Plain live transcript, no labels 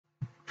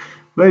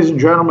Ladies and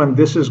gentlemen,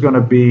 this is going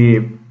to be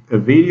a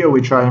video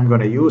which I am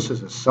going to use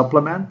as a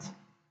supplement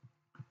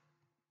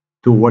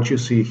to what you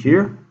see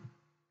here.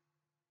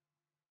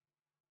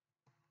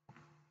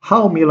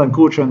 How Milan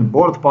Kuchen,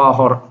 Bord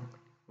Pahor,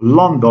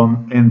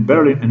 London and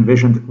Berlin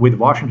envisioned with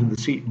Washington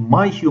DC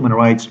my human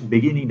rights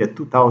beginning the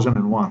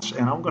 2001s.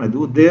 And I'm going to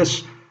do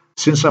this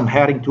since I'm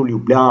heading to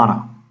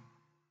Ljubljana.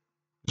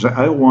 So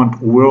I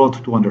want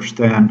world to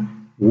understand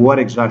what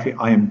exactly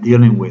I am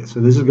dealing with. So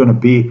this is going to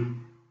be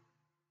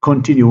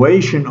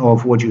continuation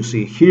of what you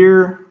see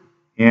here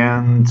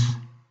and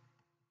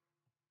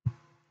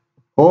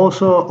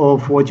also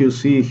of what you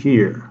see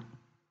here.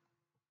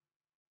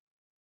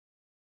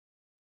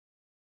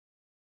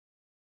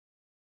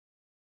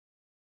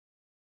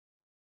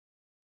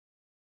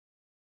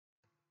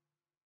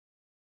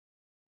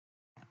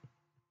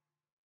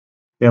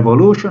 The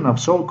evolution of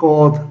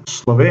so-called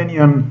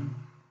Slovenian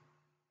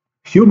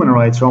human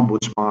rights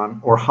ombudsman,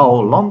 or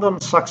how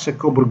London, Saxe,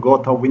 Coburg,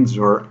 Gotha,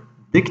 Windsor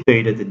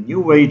dictated a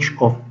new age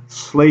of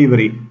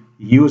slavery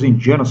using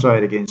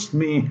genocide against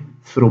me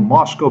through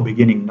Moscow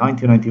beginning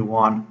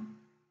 1991,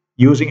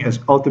 using as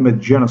ultimate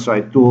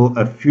genocide tool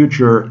a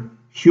future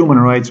human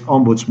rights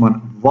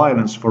ombudsman,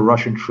 violence for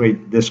Russian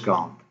trade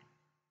discount.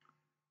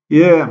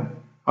 Yeah,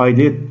 I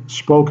did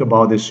spoke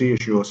about these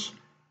issues,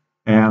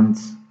 and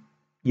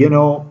you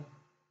know,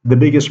 the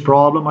biggest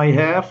problem I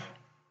have,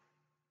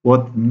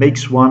 what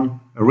makes one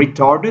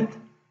retarded,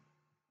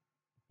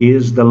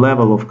 is the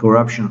level of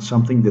corruption,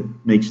 something that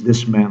makes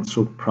this man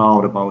so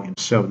proud about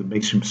himself, that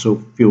makes him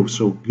feel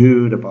so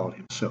good about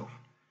himself.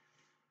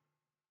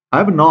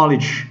 I've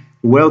acknowledged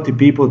wealthy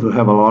people to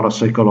have a lot of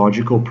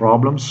psychological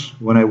problems.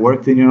 When I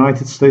worked in the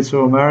United States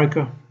of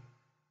America,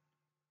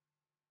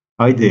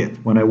 I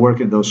did. When I worked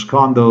in those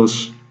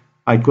condos,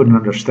 I couldn't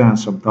understand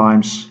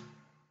sometimes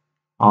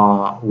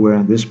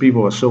when these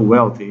people are so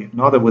wealthy,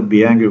 not that would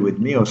be angry with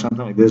me or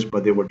something like this,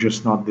 but they were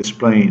just not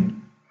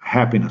displaying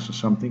happiness or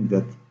something,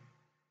 that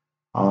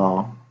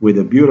with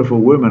the beautiful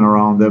women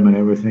around them and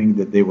everything,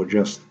 that they were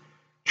just,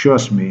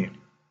 trust me,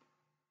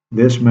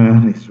 this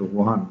man is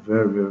one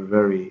very, very,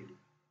 very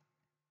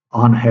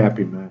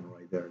unhappy man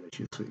right there that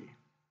you see.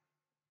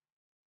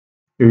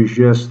 There's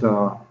just,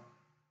 for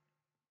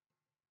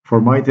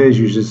my taste,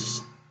 there's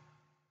just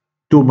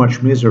too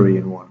much misery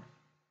in one.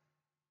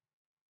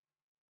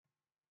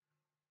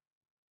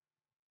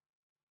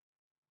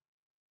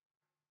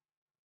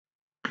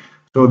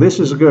 So this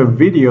is a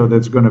video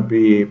that's going to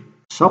be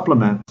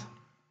supplement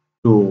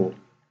to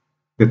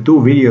the two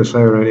videos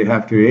I already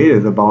have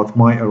created about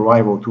my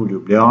arrival to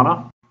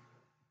Ljubljana,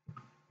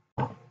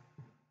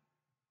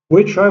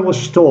 which I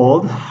was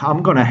told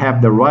I'm going to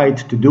have the right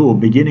to do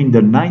beginning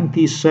the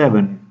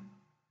 97,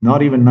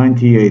 not even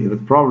 98,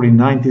 but probably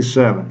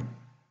 97,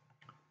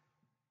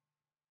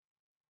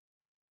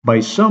 by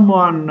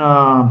someone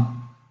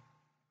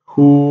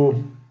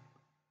who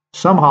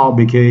somehow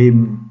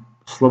became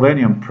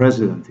Slovenian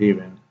president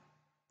even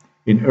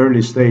in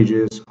early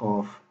stages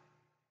of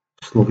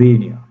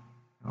Slovenia.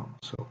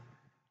 So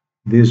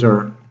these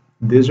are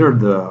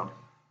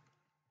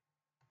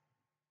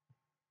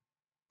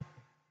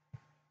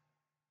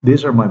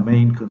my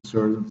main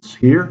concerns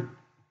here,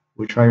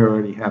 which I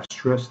already have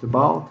stressed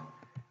about.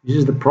 This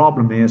is the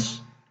problem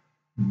is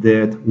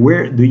that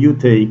where do you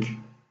take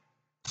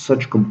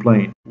such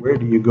complaint? Where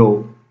do you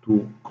go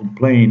to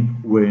complain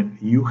when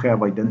you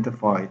have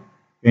identified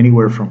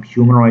anywhere from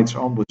human rights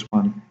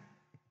ombudsman,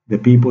 the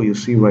people you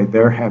see right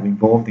there have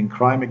involved in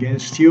crime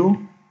against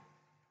you,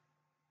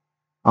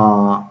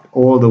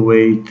 all the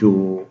way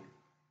to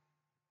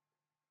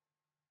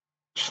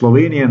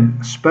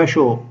Slovenian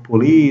Special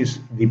Police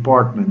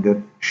Department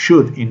that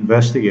should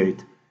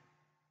investigate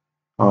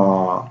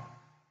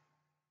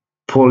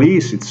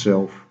police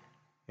itself.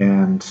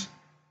 And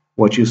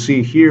what you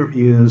see here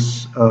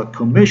is a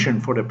commission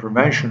for the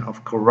prevention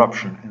of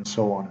corruption and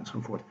so on and so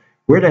forth.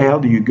 Where the hell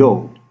do you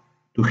go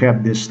to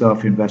have this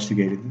stuff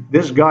investigated?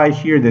 This guy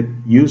here that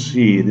you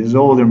see, this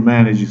older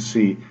man as you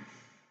see,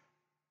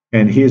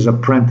 and his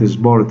apprentice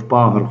Borut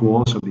Pahor, who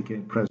also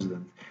became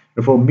president.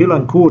 Therefore,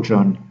 Milan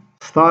Kucan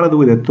started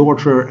with the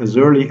torture as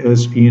early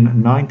as in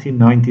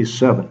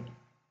 1997.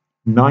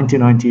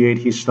 1998,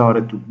 he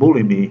started to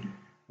bully me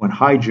when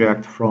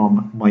hijacked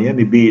from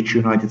Miami Beach,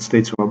 United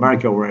States of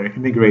America, where I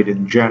immigrated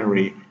in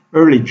January,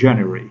 early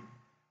January,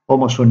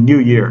 almost on New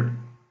Year.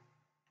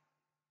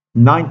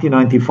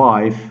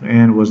 1995,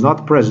 and was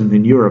not present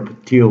in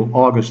Europe till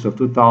August of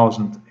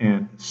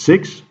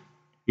 2006.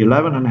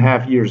 11 and a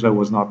half years I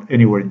was not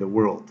anywhere in the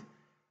world.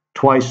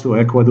 Twice to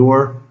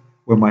Ecuador,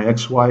 where my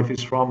ex-wife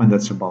is from, and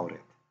that's about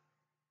it.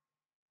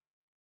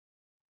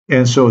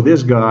 And so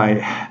this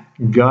guy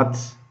got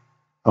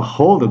a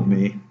hold of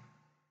me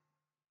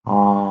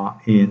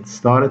and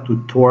started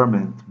to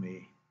torment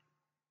me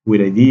with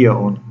idea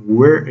on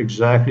where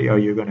exactly are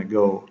you going to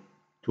go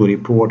to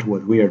report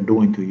what we are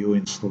doing to you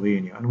in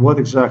Slovenia, and what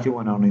exactly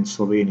went on in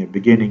Slovenia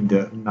beginning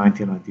the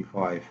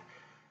 1995.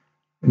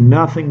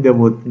 Nothing that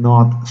would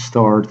not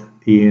start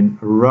in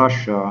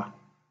Russia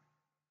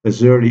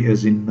as early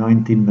as in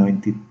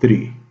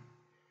 1993.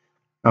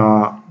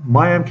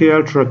 My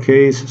MKUltra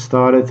case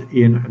started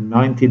in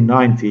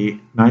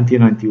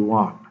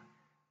 1991,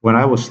 when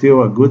I was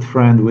still a good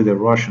friend with the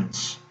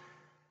Russians.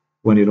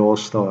 When it all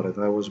started,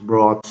 I was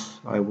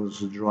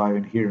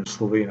driving here in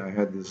Slovenia. I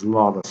had this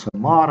Lada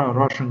Samara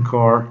Russian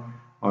car.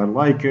 I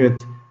like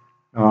it.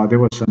 There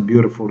were some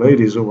beautiful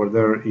ladies over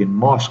there in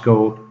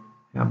Moscow,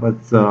 yeah,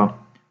 but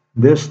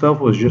this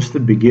stuff was just the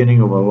beginning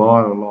of a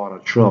lot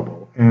of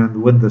trouble.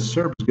 And when the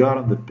Serbs got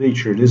on the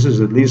picture, this is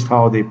at least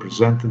how they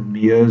presented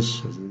me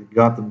as they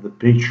got on the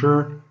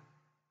picture,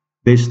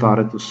 they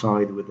started to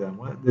side with them.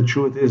 Well, the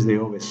truth is, they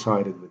always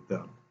sided with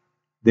them.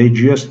 They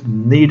just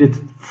needed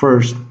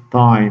first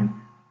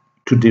time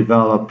to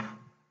develop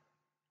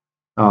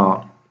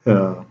uh,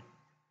 uh,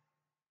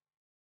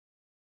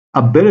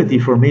 ability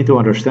for me to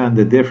understand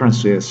the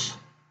differences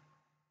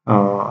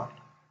uh,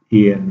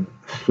 in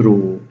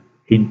through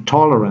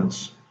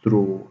intolerance,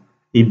 through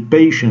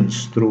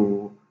impatience,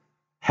 through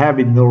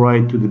having no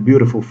right to the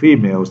beautiful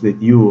females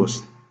that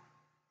used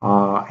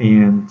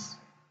and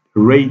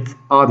rate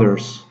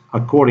others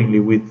accordingly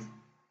with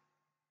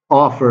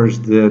offers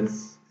that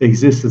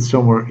existed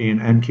somewhere in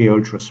MK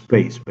Ultra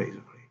space,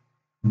 basically.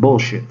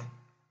 Bullshit.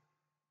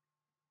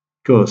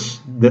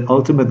 Because the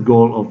ultimate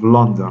goal of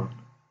London,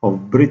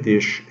 of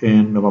British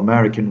and of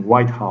American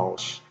White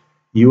House,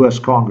 US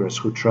Congress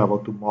who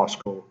traveled to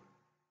Moscow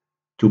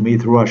to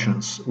meet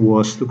Russians,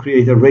 was to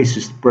create a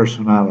racist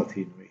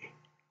personality in me.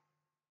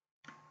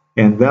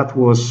 And that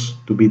was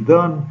to be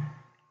done,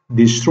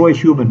 destroy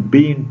human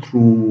being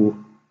through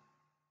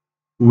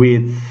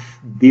with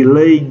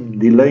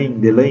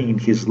delaying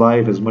his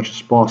life as much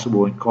as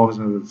possible and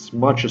causing as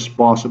much as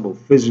possible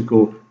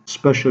physical,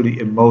 especially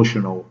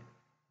emotional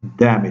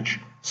damage,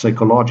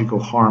 psychological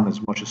harm as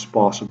much as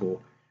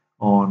possible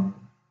on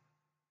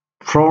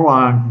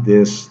prolong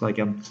this. Like,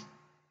 I'm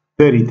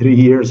 33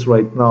 years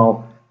right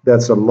now.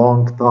 That's a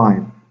long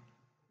time,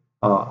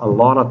 a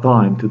lot of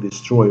time to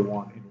destroy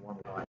one in one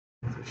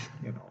life.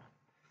 You know,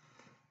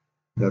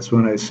 that's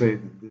when I say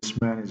that this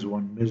man is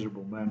one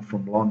miserable man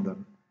from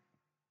London.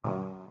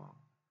 Uh,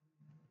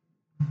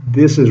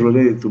 this is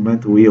related to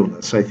mental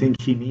illness. I think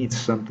he needs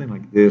something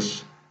like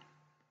this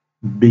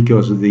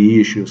because of the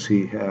issues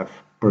he have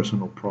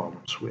personal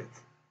problems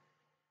with.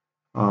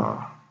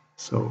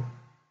 So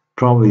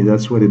probably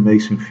that's what it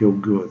makes him feel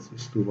good,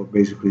 is to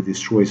basically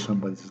destroy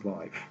somebody's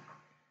life.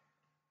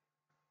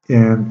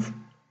 And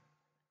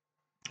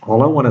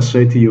all I want to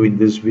say to you in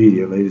this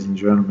video, ladies and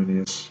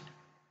gentlemen, is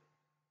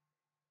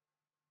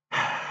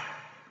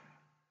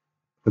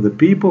for the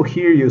people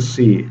here you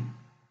see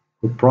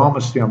who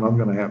promised you I'm not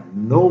going to have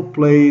no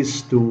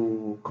place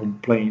to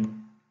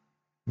complain,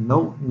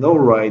 no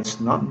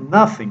rights,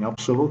 nothing,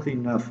 absolutely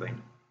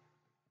nothing.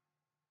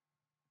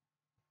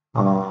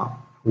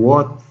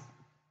 What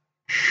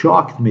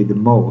shocked me the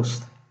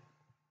most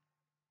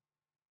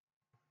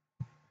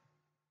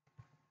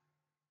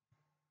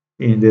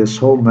in this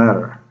whole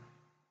matter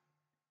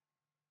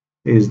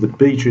is the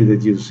picture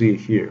that you see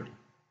here,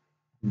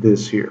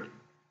 this here.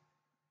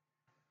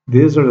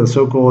 These are the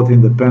so-called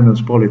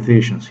independent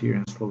politicians here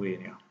in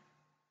Slovenia.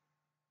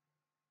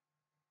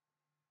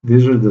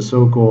 These are the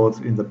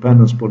so-called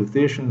independent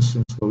politicians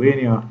in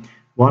Slovenia.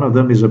 One of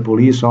them is a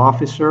police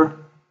officer,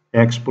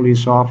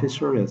 ex-police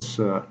officer. It's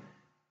a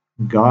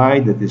guy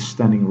that is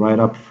standing right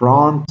up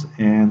front,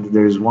 and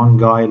there's one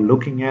guy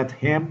looking at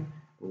him,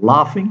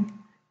 laughing.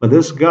 But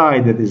this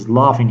guy that is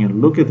laughing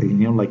and looking at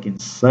him like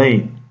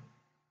insane,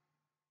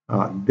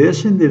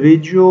 this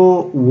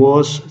individual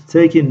was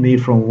taking me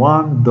from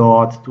one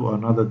dot to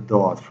another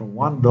dot, from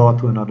one dot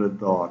to another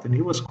dot, and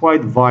he was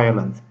quite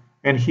violent,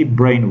 and he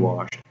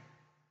brainwashed.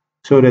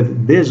 So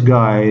that these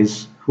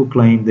guys who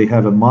claim they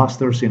have a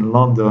master's in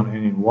London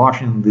and in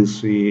Washington,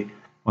 D.C.,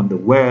 on the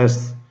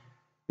West,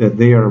 that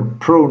they are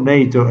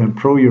pro-NATO and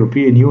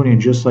pro-European Union,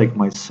 just like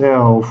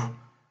myself,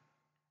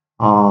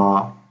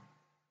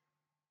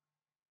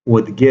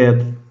 would get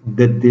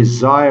the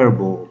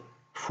desirable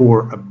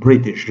for a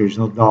British. There's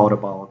no doubt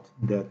about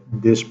that.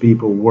 These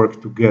people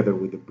work together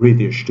with the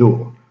British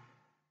too.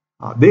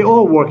 They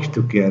all work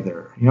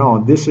together. You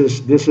know, this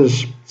is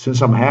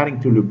since I'm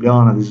heading to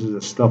Ljubljana, this is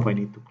the stuff I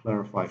need to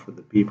clarify for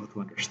the people to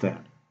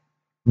understand.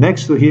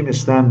 Next to him is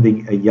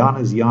standing a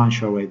Janez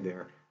Janša right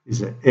there.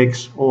 Is an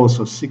ex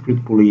also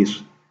secret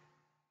police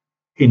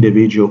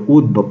individual,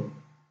 UDBA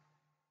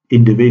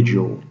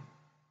individual,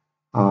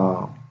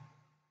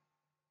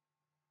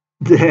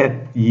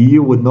 that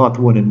you would not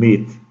want to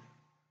meet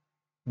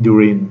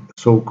during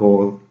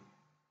so-called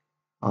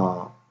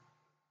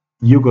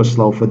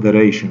Yugoslav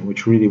Federation,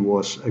 which really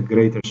was a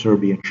greater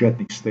Serbian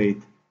Chetnik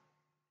state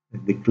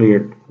that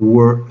declared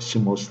war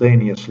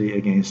simultaneously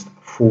against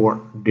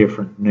 4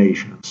 different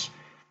nations,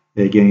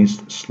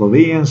 against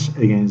Slovenes,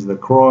 against the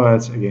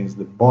Croats, against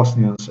the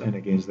Bosnians, and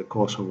against the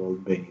Kosovo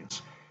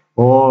Albanians.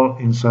 All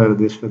inside of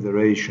this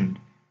federation,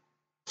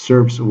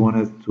 Serbs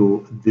wanted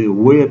to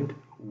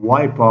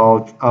wipe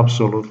out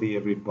absolutely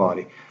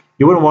everybody.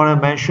 You wouldn't want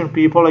to mention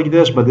people like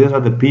this, but these are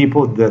the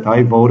people that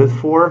I voted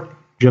for,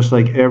 just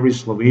like every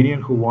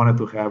Slovenian who wanted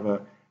to have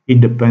a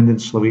independent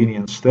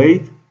Slovenian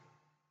state.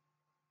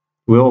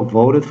 We all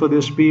voted for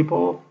these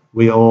people.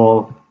 We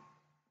all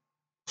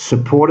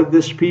supported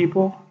these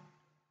people.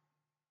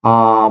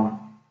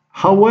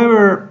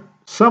 However,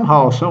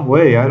 somehow, some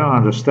way, I don't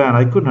understand.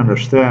 I couldn't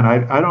understand.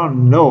 I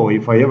don't know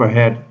if I ever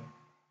had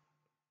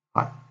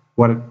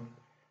what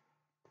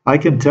I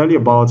can tell you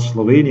about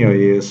Slovenia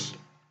is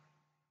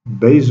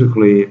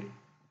basically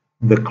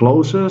the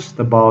closest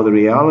about the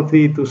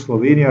reality to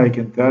Slovenia. I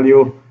can tell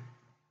you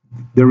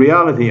the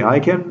reality I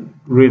can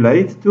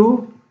relate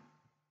to.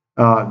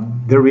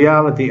 The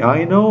reality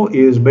I know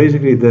is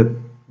basically the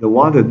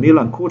one that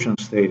Milan Kucan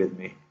stated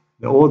me,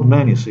 the old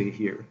man you see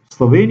here.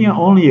 Slovenia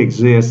only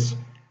exists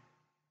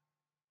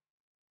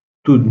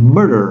to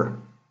murder,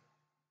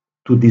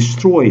 to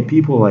destroy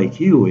people like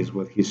you, is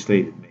what he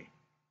stated me.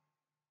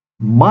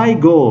 My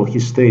goal, he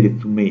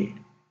stated to me,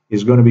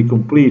 is going to be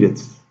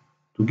completed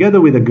together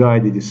with the guy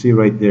that you see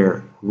right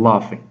there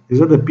laughing.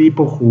 These are the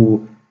people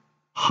who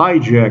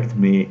hijacked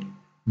me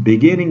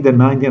beginning the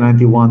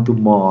 1991 to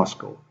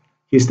Moscow.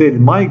 He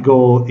stated, my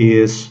goal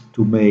is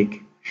to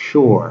make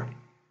sure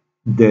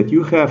that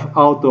you have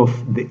out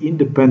of the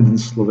independent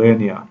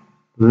Slovenia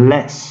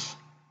less,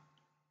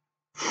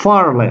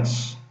 far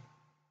less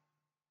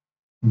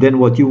than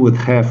what you would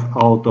have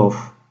out of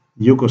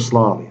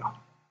Yugoslavia.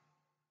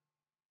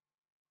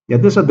 Yeah,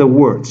 these are the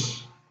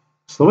words.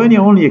 Slovenia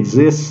only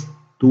exists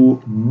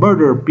to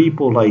murder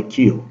people like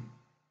you.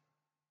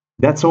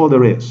 That's all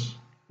there is.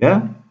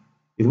 Yeah?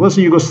 It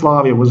wasn't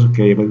Yugoslavia, it was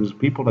okay, but it was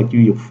people like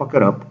you fuck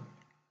it up,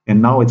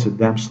 and now it's a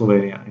damn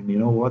Slovenia. And you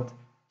know what?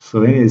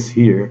 Slovenia is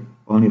here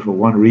only for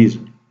one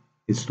reason.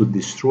 It's to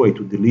destroy,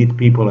 to delete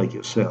people like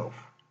yourself.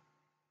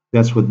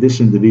 That's what this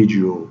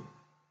individual,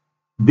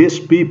 these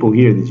people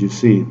here that you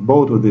see,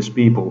 both of these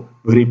people,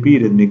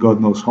 repeated me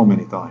God knows how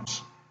many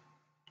times.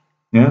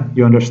 Yeah,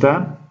 you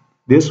understand?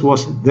 This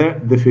was their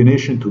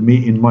definition to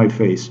me in my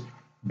face,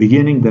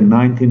 beginning the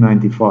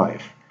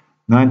 1995.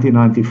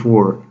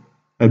 1994,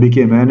 I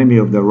became enemy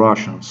of the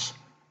Russians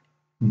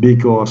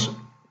because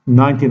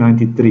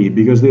 1993,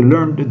 because they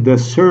learned that the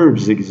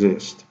Serbs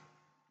exist.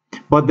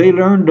 But they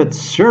learned that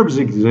Serbs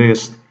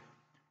exist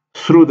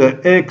through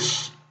the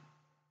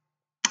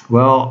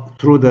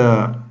through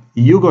the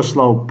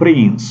Yugoslav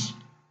prince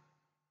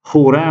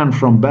who ran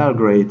from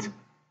Belgrade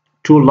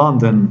to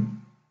London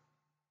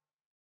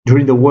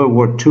during the World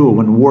War II,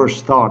 when war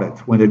started,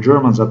 when the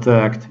Germans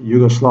attacked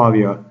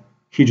Yugoslavia.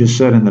 He just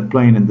sat in the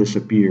plane and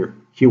disappeared.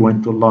 He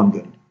went to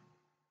London.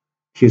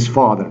 His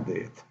father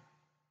did.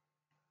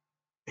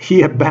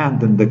 He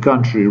abandoned the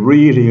country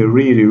really,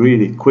 really,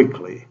 really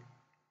quickly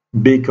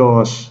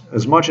because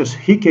as much as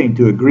he came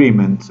to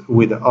agreement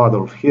with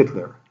Adolf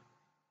Hitler,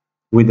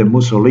 with the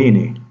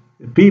Mussolini,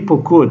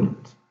 people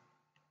couldn't.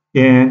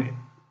 And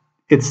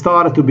it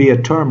started to be a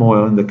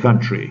turmoil in the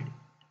country.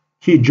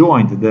 He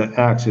joined the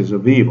axis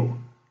of evil,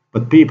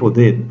 but people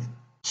didn't.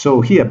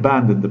 So he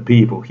abandoned the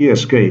people. He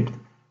escaped.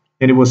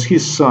 And it was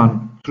his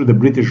son, through the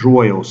British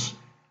royals,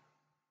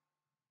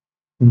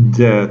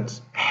 that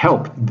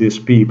helped these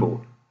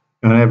people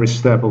on every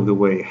step of the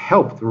way,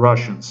 helped the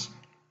Russians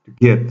to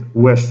get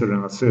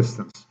Western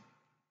assistance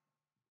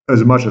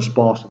as much as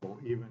possible,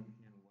 even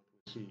in what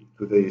we see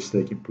today is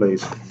taking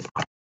place in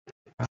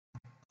the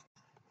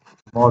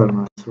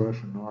modernized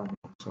Russian army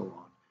and so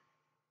on.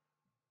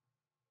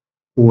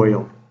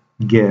 Oil,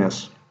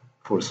 gas,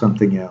 for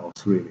something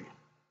else, really.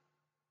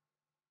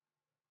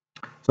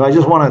 So I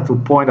just wanted to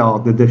point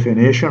out the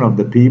definition of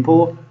the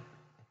people,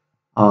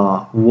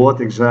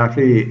 what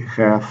exactly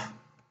have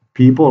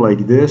people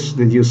like this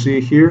that you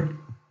see here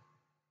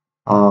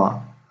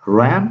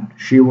ran.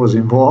 She was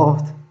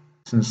involved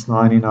since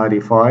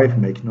 1995,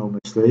 make no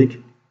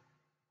mistake,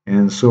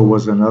 and so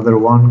was another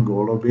one,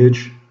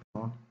 Golubic.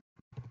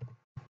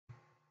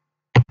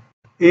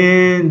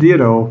 And, you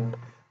know,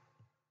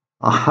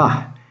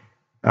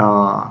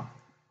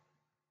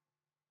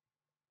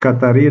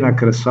 Katarina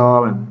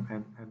Kresal and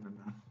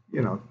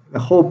you know, the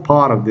whole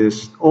part of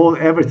this,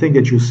 everything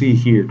that you see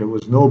here, there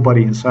was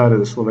nobody inside of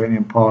the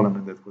Slovenian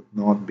parliament that would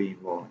not be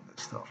involved in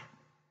this stuff.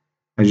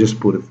 I just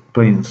put it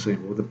plain and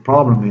simple. The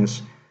problem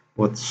is,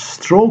 what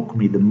struck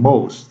me the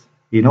most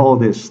in all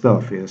this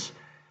stuff is,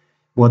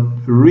 what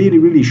really,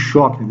 really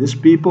shocked me, these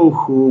people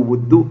who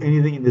would do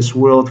anything in this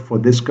world for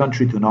this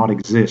country to not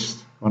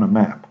exist on a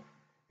map,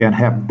 and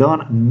have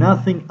done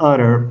nothing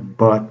other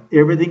but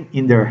everything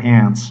in their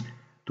hands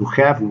to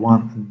have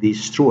one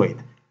destroyed,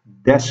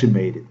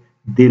 decimated,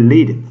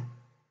 deleted,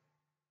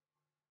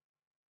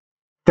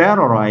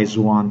 terrorize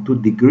one to a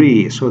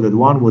degree so that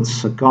one would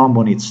succumb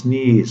on its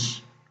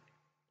knees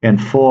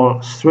and fall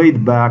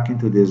straight back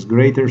into this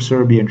greater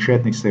Serbian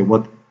Chetnik state.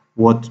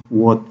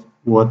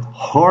 What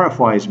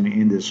horrifies me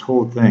in this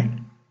whole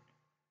thing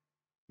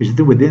is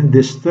that within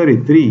this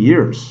 33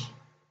 years,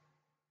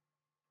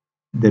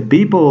 the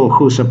people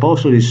who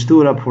supposedly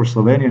stood up for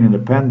Slovenian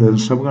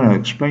independence, I'm going to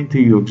explain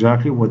to you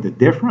exactly what the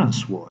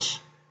difference was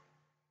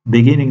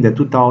beginning the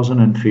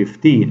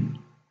 2015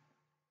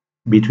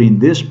 between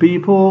these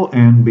people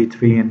and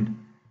between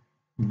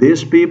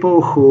these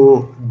people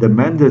who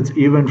demanded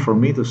even for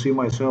me to see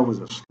myself as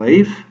a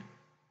slave,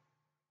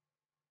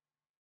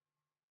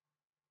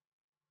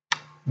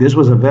 this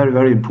was a very,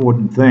 very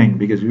important thing,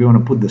 because if you want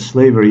to put the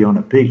slavery on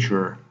a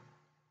picture,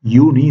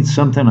 you need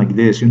something like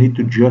this. You need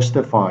to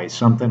justify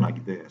something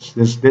like this.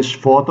 This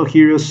photo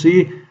here you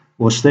see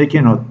was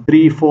taken on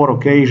 3-4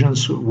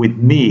 occasions with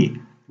me,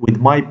 with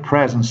my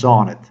presence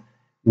on it,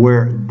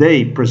 where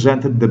they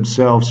presented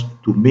themselves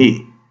to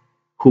me,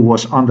 who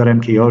was under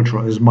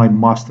MKUltra, as my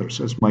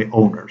masters, as my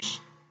owners,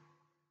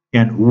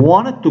 and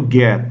wanted to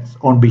get,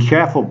 on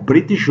behalf of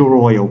British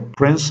Royal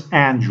Prince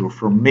Andrew,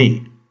 from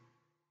me,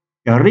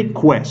 a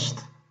request,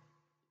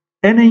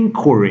 an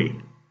inquiry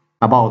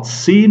about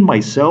seeing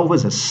myself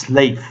as a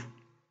slave,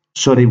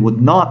 so they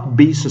would not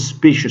be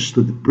suspicious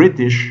to the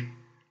British,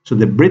 so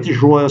the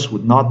British royals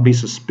would not be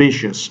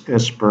suspicious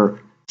as per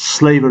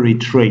slavery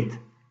trade,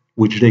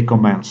 which they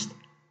commenced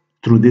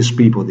through these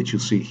people that you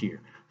see here.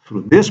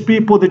 Through these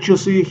people that you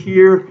see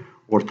here,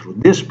 or through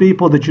these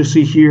people that you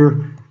see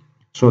here.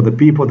 So the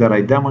people that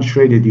I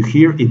demonstrated you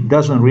here, it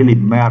doesn't really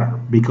matter,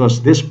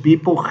 because these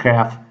people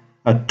have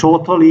a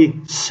totally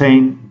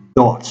same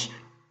thoughts,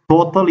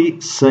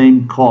 totally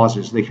same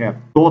causes. They have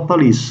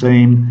totally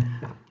same,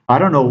 I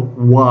don't know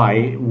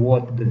why,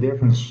 what the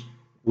difference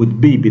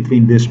would be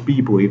between these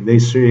people if they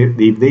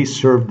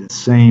serve the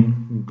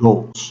same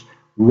goals.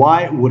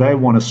 Why would I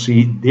want to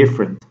see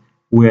different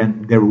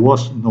when there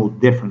was no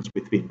difference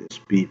between these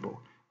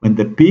people? When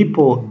the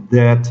people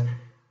that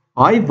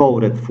I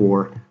voted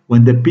for,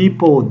 when the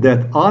people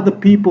that other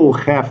people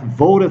have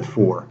voted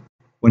for,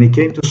 when it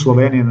came to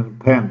Slovenian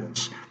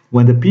independence,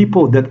 when the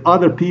people that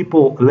other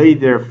people laid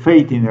their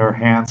fate in their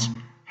hands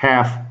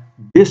have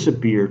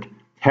disappeared,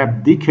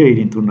 have decayed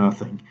into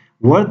nothing,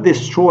 were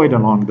destroyed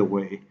along the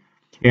way,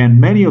 and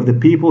many of the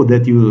people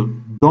that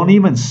you don't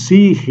even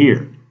see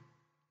here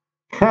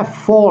have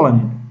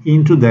fallen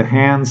into the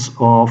hands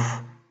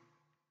of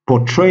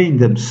portraying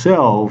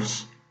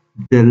themselves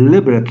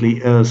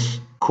deliberately as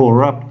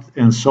corrupt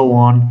and so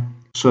on,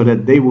 so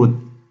that they would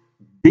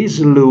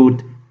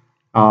dissolute,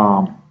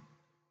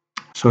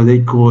 so they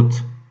could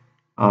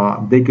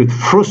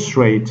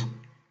frustrate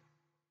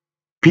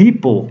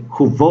people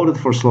who voted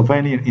for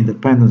Slovenian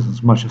independence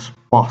as much as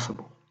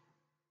possible.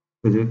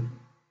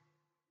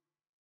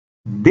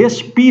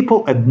 These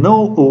people had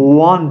no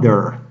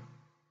wonder,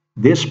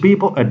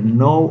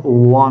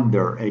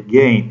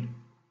 again,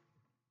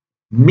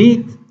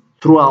 meet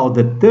throughout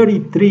the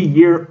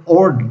 33-year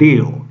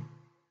ordeal,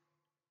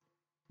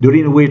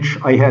 during which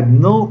I had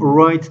no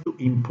right to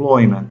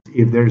employment,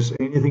 if there's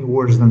anything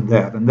worse than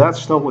that. And that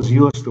stuff was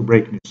used to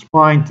break my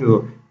spine,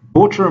 to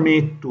butcher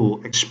me,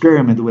 to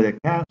experiment with a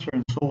cancer,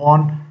 and so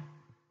on.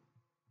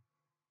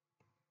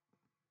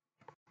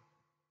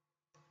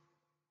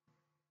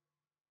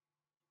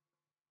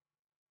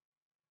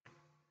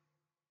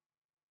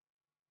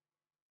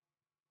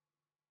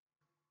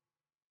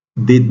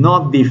 Did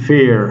not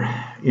differ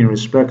in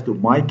respect to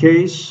my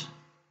case,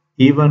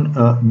 even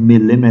a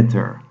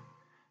millimeter.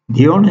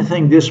 The only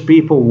thing these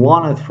people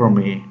wanted from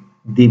me,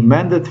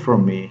 demanded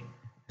from me,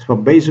 is for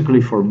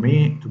basically for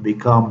me to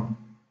become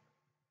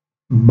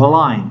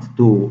blind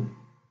to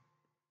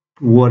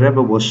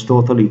whatever was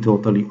totally,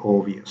 totally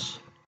obvious.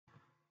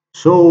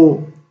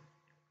 So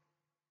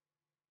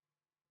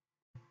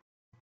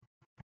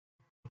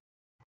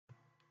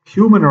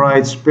human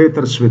rights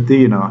Peter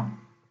Svetina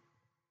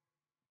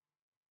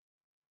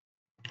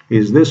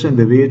is this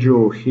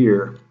individual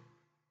here,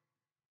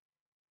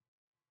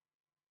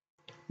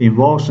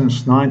 involved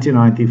since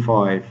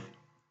 1995.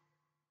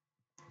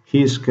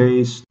 His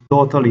case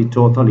totally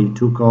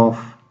took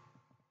off.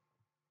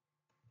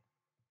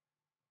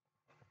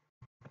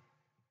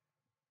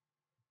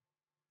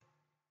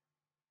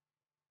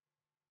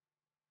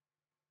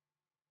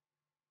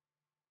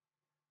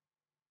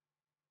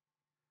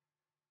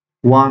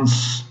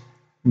 Once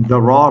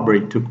the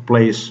robbery took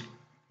place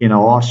in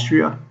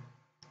Austria,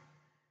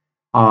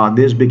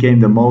 this became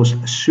the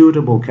most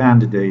suitable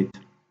candidate,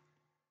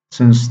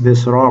 since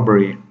this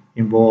robbery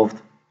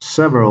involved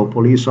several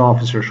police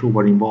officers who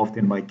were involved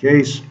in my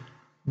case.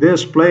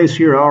 This place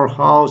here, our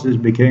house, this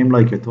became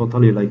like a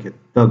totally like a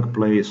thug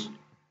place.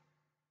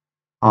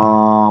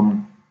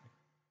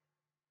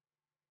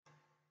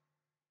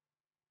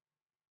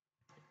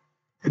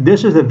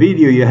 This is the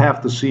video you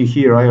have to see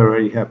here. I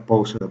already have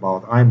posted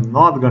about. I'm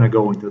not going to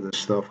go into this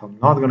stuff. I'm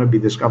not going to be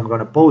this. I'm going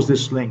to post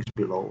these links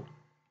below.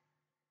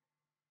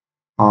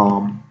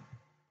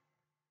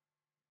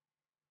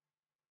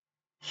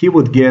 He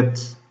would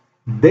get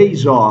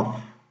days off,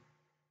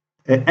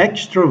 an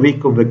extra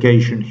week of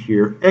vacation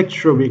here,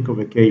 extra week of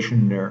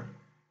vacation there.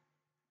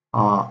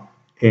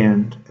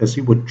 And as he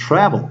would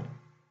travel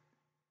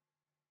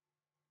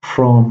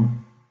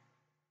from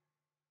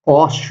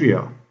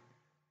Austria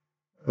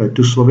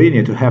to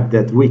Slovenia to have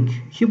that week,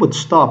 he would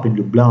stop in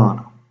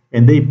Ljubljana,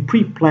 and they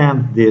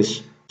pre-planned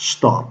these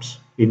stops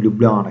in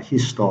Ljubljana,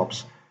 his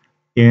stops,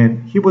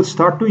 and he would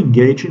start to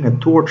engage in a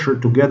torture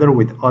together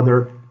with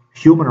other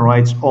human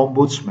rights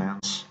ombudsmen,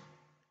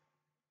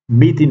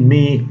 meeting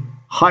me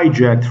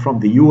hijacked from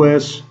the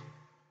US,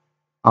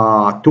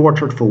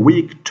 tortured for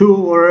week 2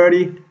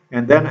 already,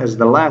 and then as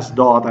the last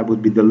dot, I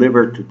would be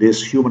delivered to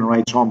this human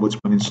rights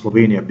ombudsman in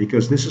Slovenia,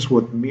 because this is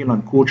what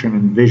Milan Kučan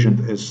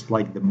envisioned as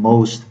like the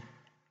most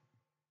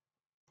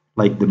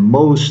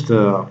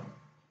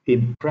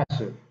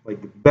impressive,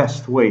 like the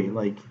best way,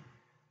 like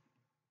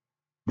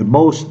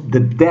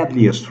the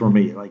deadliest for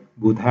me, like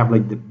would have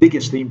like the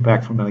biggest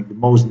impact for me, like the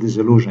most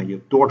disillusioning.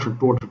 You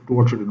tortured,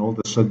 and all of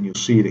a sudden you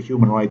see the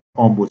human rights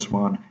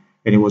ombudsman,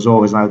 and it was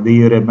always like, do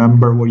you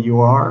remember where you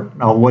are?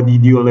 Now, what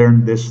did you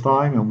learn this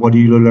time? And what did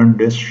you learn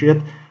this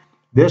shit?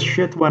 This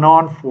shit went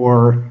on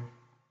for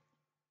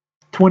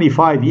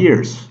 25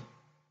 years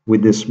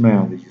with this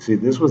man. You see,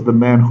 this was the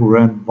man who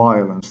ran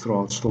violence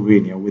throughout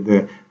Slovenia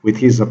with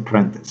his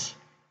apprentice.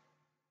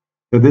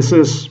 So this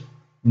is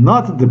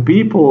not the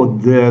people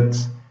that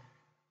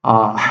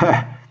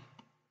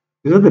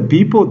these are the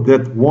people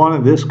that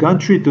wanted this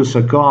country to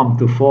succumb,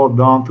 to fall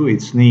down to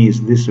its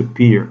knees,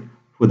 disappear,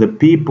 for the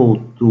people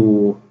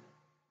to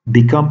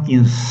become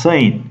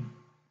insane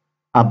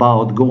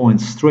about going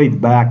straight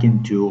back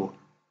into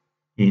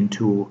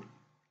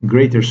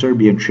Greater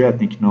Serbian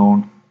Chetnik,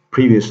 known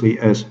previously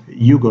as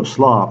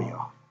Yugoslavia.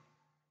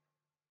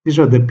 These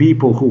are the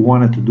people who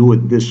wanted to do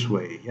it this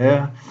way.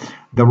 Yeah,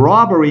 the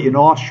robbery in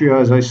Austria,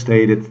 as I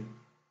stated,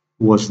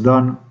 was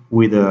done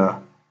with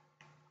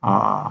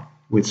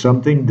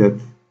something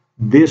that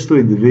these two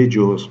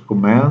individuals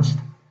commenced.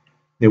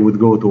 They would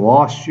go to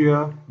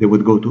Austria, they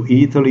would go to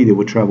Italy, they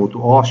would travel to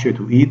Austria,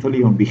 to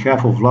Italy on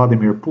behalf of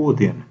Vladimir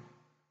Putin,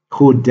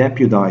 who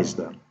deputized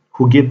them,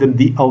 who gave them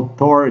the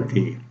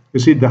authority. You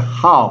see, the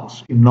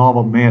house in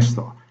Novo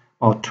Mesto,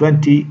 about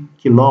 20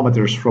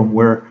 kilometers from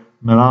where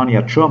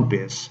Melania Trump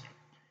is,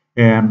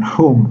 and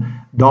whom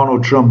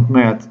Donald Trump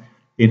met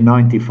in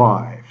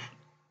 '95,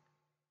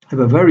 have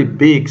a very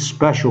big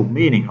special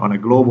meaning on a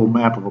global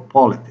map of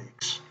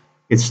politics.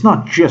 It's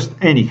not just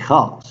any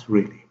house,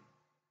 really.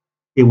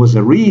 It was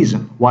a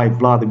reason why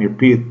Vladimir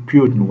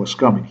Putin was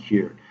coming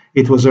here.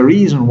 It was a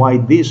reason why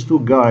these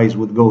two guys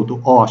would go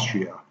to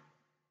Austria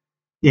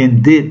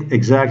and did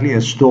exactly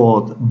as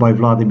told by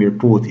Vladimir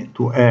Putin,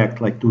 to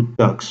act like two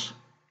thugs,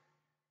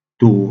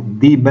 to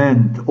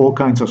demand all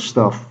kinds of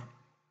stuff,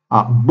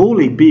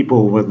 bully people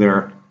over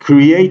there,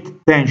 create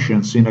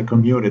tensions in a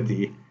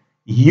community,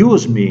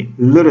 use me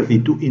literally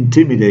to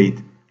intimidate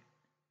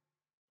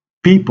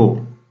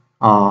people,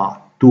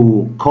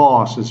 to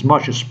cause as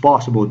much as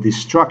possible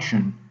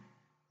destruction,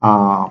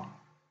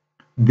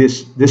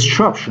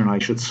 disruption, I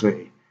should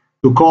say,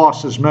 to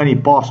cause as many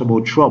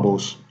possible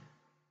troubles,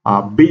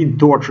 being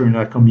tortured in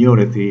a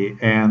community,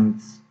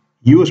 and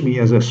use me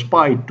as a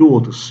spy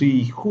tool to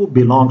see who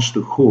belongs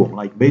to whom,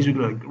 like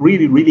basically like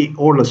really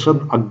all of a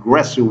sudden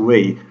aggressive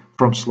way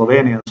from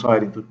Slovenian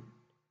side into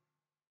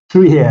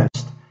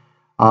Trieste,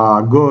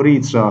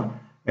 Gorica,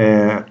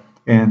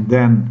 and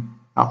then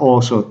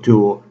also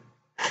to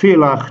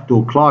Villach,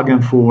 to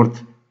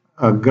Klagenfurt,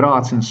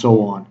 Graz, and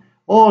so on.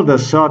 All of a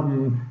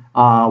sudden,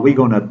 we're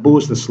going to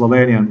boost the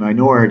Slovenian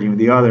minority on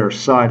the other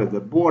side of the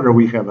border.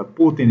 We have a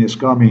Putin is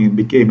coming and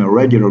became a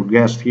regular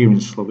guest here in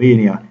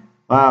Slovenia.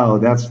 Wow,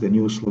 that's the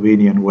new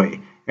Slovenian way.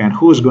 And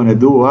who's going to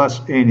do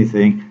us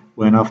anything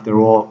when, after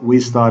all, we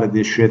started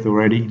this shit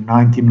already in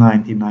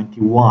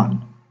 1990-91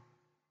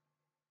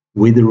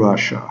 with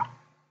Russia.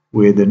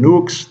 With the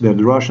nukes that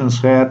the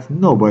Russians had,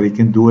 nobody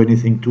can do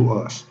anything to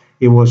us.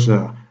 It was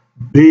a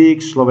big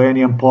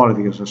Slovenian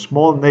politics. It was a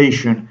small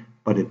nation,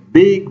 but a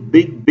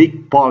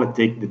big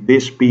politic that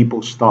these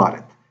people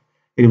started.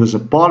 It was a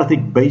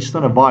politic based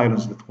on a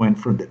violence that went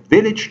from the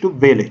village to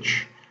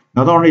village,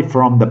 not only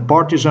from the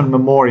partisan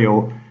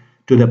memorial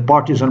to the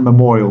partisan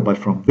memorial, but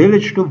from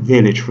village to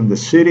village, from the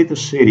city to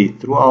city,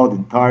 throughout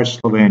entire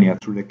Slovenia,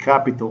 through the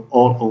capital,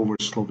 all over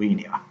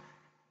Slovenia.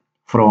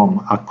 From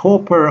a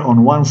Koper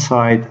on one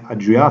side,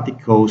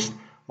 Adriatic coast,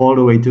 all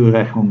the way to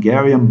the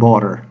Hungarian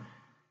border,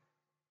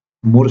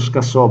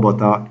 Murska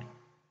Sobota,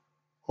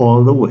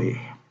 all the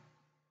way.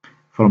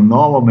 From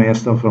Novo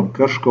Mesto, from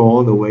Krško,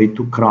 all the way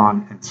to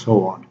Kranj, and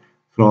so on.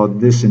 Throughout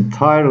this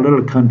entire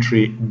little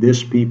country,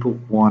 these people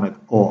wanted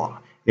all.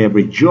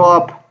 Every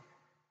job,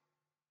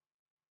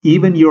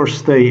 even your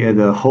stay at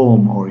the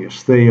home or your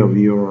stay of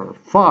your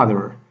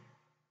father,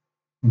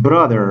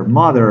 brother,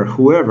 mother,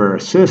 whoever,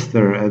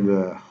 sister at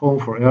the home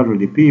for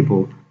elderly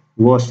people,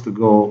 was to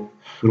go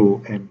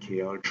through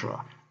MK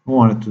Ultra. I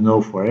wanted to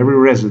know for every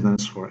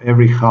residence, for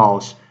every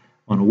house,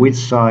 on which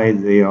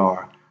side they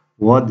are,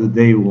 what do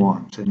they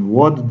want, and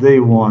what do they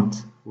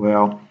want?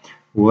 Well,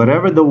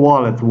 whatever the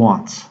wallet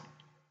wants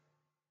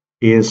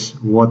is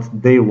what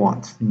they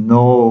want.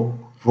 No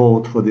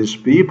vote for these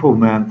people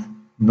meant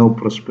no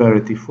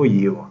prosperity for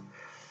you.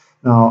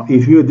 Now,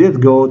 if you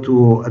did go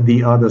to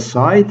the other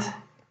side,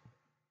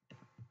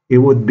 it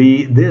would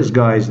be these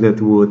guys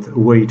that would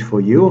wait for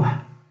you,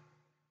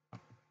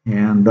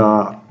 and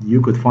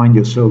you could find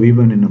yourself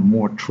even in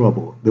more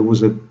trouble. There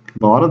was a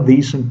lot of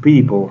decent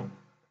people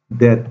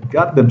that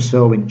got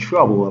themselves in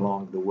trouble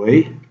along the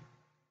way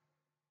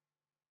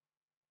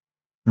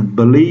and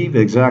believe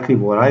exactly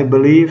what I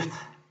believed,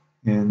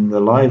 and the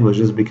life was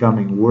just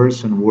becoming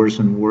worse and worse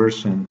and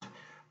worse. And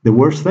the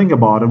worst thing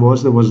about it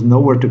was there was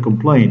nowhere to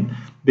complain,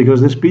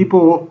 because these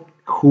people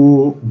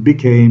who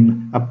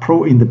became a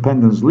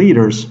pro-independence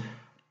leaders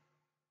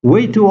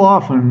way too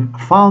often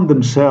found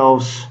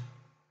themselves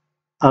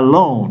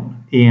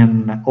alone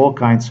in all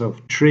kinds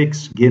of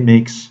tricks,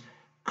 gimmicks,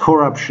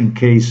 corruption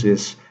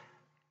cases.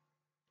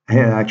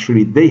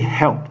 Actually, they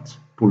helped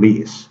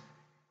police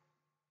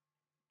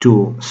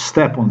to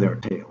step on their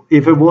tail.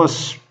 If it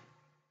was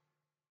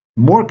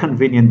more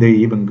convenient, they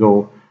even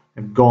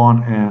have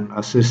gone and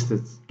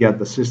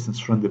get assistance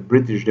from the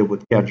British. They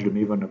would catch them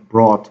even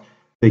abroad,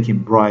 taking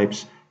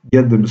bribes,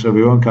 get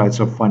themselves all kinds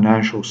of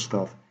financial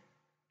stuff.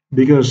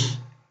 Because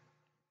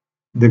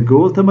the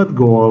ultimate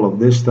goal of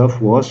this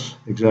stuff was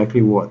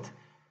exactly what?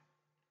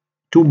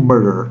 To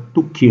murder,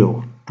 to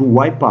kill, to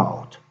wipe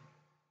out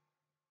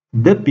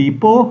the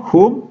people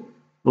whom,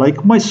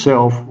 like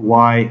myself,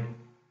 why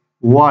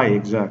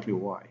exactly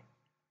why?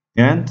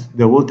 And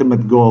the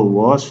ultimate goal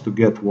was to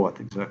get what?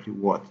 Exactly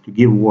what? To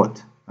give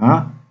what?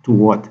 Huh? To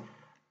what?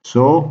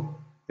 So,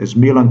 as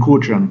Milan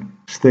Kucan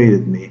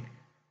stated me,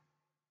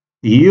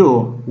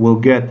 you will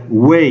get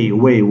way,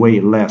 way, way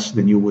less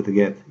than you would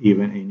get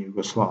even in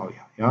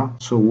Yugoslavia. Yeah?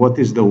 So what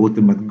is the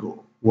ultimate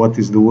goal? What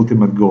is the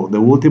ultimate goal? The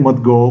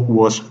ultimate goal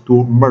was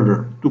to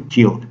murder, to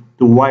kill,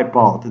 to wipe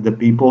out the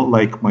people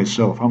like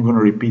myself. I'm going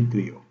to repeat to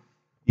you.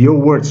 Your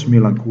words,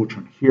 Milan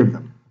Kucan, hear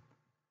them.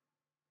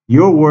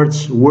 Your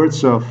words,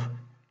 words of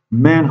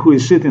man who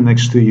is sitting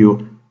next to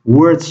you,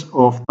 words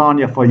of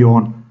Tanya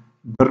Fayon,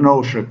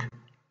 Drnoshek,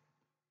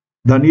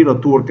 Danilo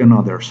Turk, and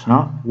others.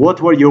 Huh? What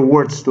were your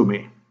words to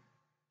me?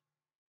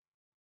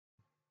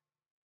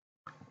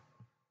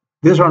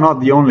 These are not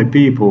the only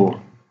people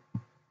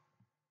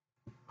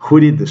who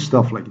did the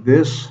stuff like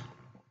this.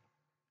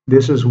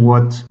 This is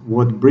what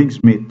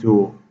brings me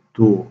to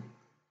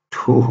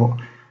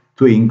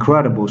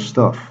incredible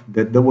stuff.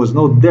 That there was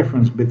no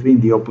difference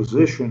between the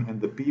opposition and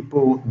the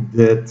people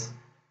that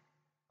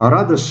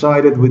rather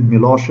sided with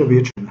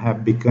Milosevic and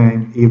have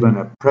become even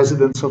a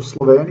president of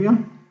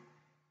Slovenia.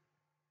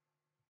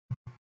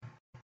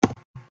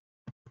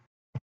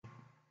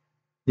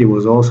 It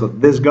was also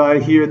this guy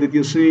here that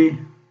you see.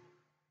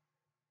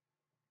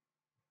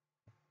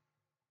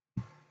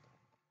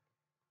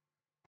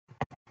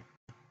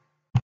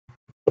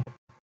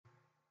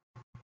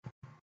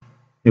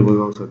 It was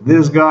also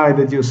this guy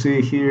that you see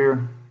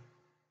here.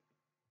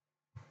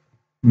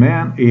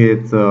 Man,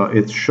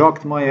 it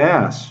shocked my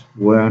ass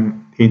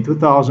when in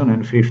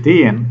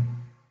 2015,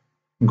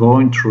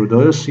 going through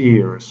those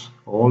years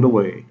all the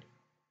way,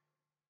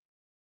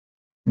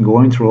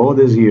 going through all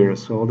these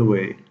years all the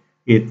way,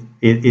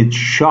 it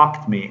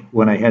shocked me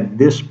when I had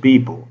these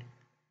people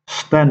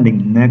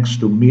standing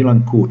next to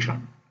Milan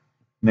Kucan,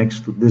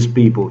 next to these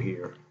people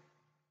here,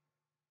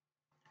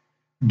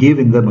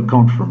 giving them a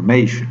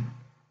confirmation.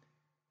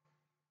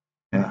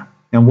 Yeah.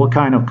 And what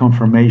kind of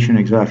confirmation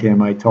exactly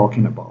am I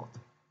talking about?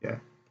 Yeah.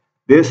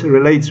 This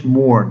relates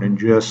more than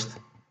just,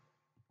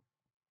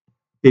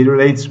 it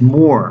relates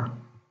more,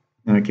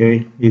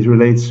 okay? It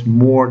relates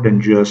more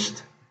than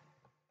just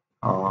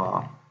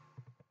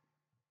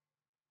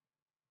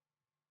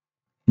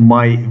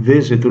my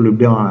visit to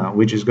Ljubljana,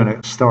 which is going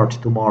to start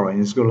tomorrow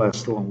and it's going to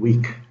last 1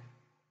 week.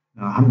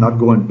 I'm not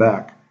going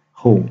back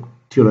home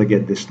till I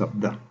get this stuff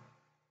done.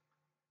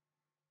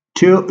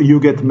 Till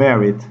you get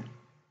married,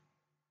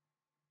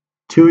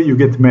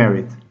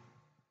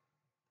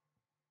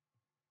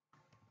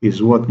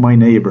 is what my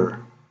neighbor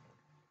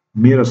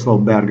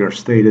Miroslav Berger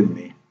stated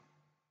me.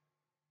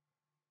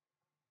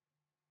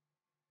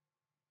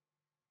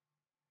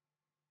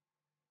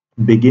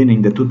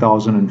 Beginning the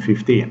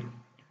 2015.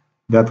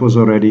 That was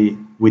already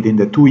within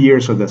the 2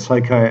 years of the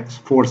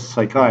forced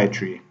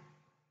psychiatry,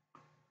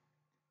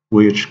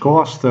 which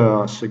caused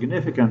a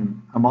significant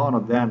amount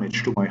of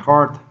damage to my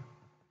heart,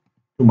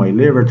 to my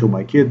liver, to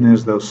my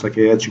kidneys. Those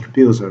psychiatric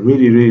pills are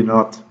really, really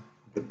not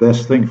the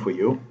best thing for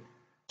you,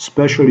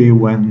 especially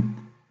when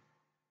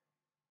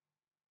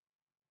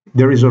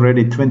there is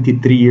already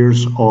 23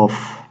 years of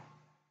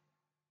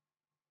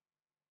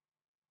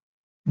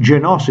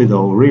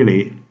genocidal,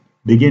 really,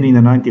 beginning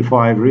in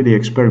 95, really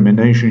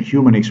experimentation,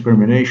 human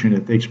experimentation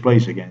that takes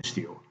place against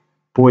you,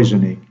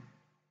 poisoning,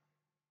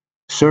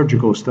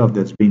 surgical stuff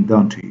that's been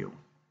done to you.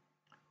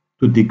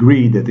 To the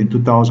degree that in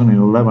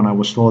 2011 I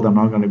was told I'm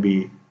not going to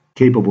be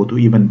capable to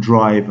even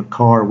drive a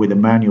car with a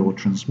manual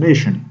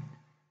transmission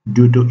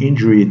due to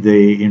injury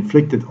they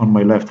inflicted on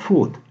my left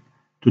foot.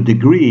 To the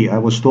degree I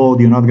was told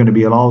you're not going to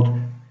be allowed,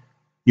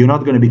 you're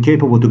not going to be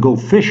capable to go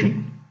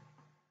fishing.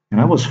 And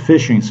I was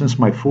fishing since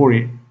my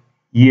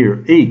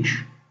 4-year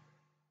age.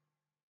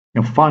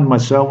 And find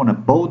myself on a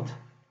boat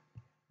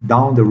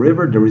down the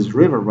river. There is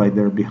river right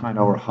there behind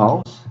our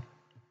house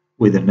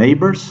with the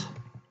neighbors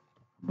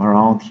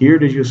around here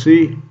that you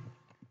see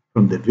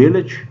from the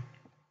village,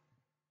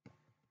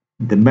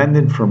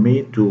 demanding from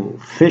me to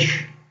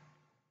fish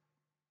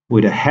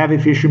with a heavy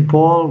fishing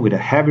pole, with a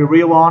heavy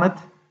reel on it,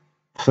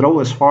 throw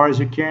as far as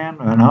you can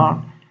and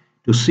on,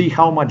 to see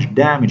how much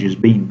damage is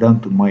being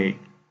done to my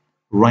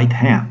right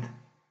hand.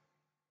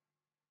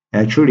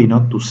 Actually,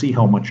 not to see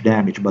how much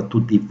damage, but to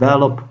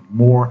develop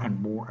more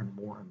and more and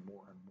more and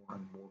more and more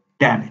and more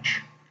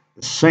damage.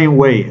 The same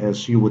way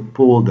as you would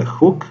pull the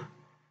hook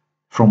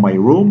from my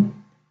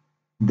room,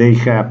 they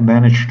have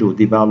managed to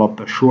develop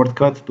a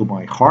shortcut to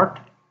my heart,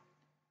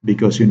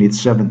 because you need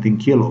 17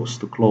 kilos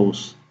to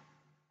close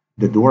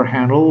the door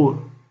handle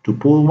to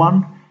pull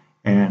one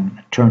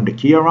and turn the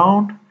key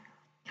around.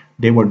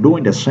 They were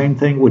doing the same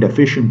thing with the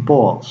fishing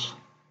poles,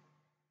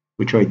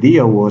 which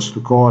idea was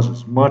to cause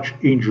as much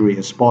injury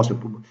as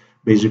possible,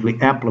 basically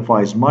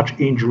amplify as much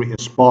injury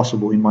as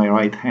possible in my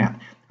right hand.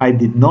 I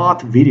did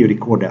not video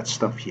record that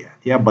stuff yet,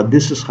 yeah, but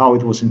this is how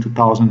it was in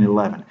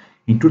 2011.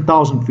 In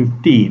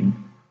 2015,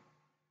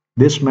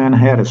 this man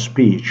had a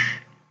speech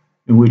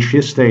in which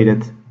he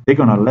stated, they're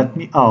gonna let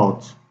me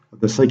out of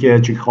the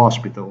psychiatric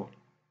hospital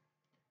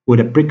with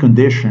a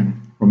precondition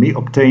for me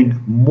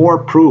obtain more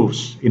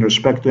proofs in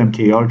respect to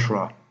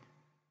MKUltra,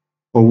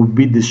 or would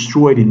be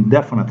destroyed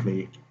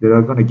indefinitely. They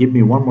are going to give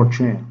me one more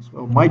chance.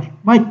 Well,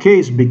 my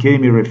case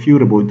became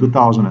irrefutable in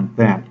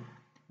 2010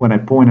 when I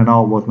pointed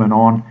out what went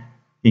on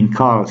in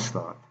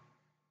Karlstad.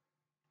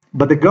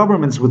 But the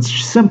governments would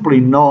simply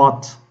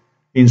not,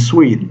 in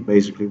Sweden,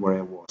 basically where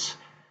I was,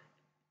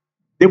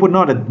 they would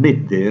not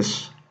admit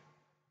this.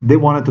 They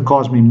wanted to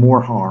cause me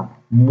more harm,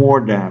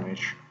 more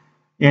damage.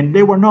 And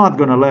they were not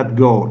going to let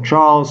go.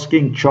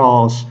 King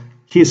Charles,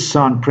 his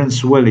son,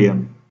 Prince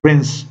William,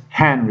 Prince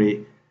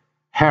Harry,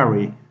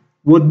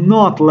 would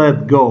not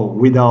let go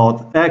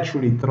without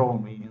actually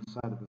throwing me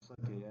inside of the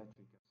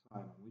psychiatric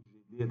asylum, which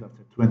they did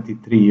after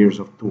 23 years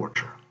of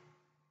torture,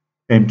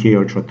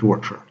 MKUltra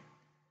torture.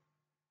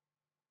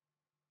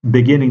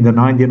 Beginning the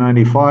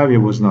 1995, it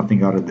was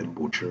nothing other than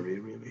butchery,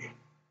 really.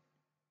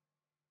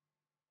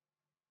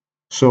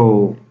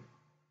 So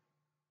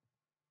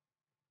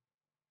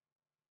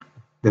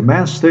the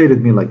man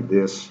stated me like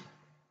this: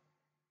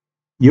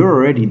 you're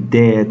already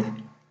dead.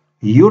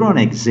 You don't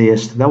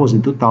exist. That was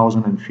in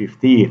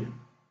 2015.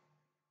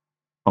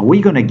 Are we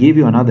going to give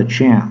you another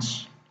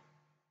chance?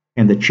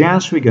 And the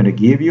chance we're going to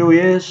give you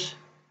is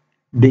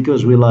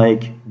because we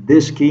like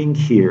this king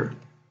here.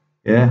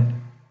 Yeah?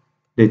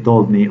 They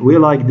told me, we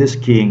like this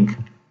king.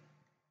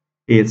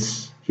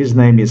 His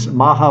name is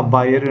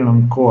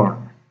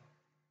Mahavajiranakorn.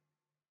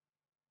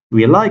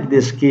 We like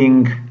this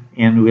king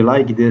and we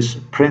like this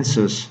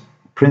Princess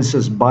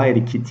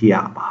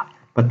Bairikitiama.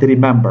 But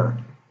remember,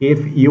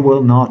 if you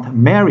will not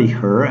marry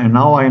her, and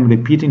now I am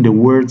repeating the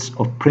words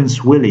of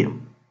Prince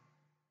William,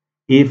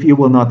 if you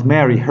will not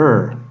marry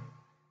her,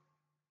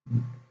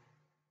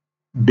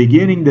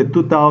 beginning the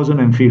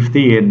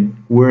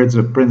 2015 words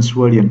of Prince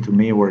William to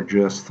me were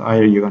just,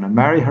 either you're going to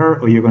marry her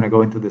or you're going to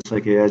go into the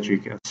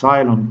psychiatric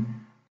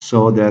asylum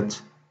so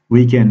that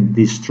we can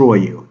destroy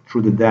you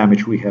through the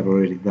damage we have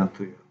already done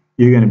to you.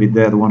 You're going to be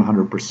dead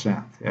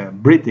 100%.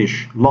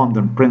 British,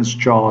 London, Prince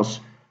Charles,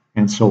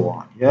 and so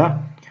on.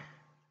 Yeah?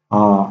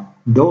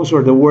 Those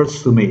are the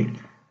words to me.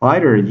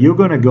 Either you're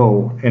going to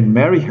go and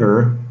marry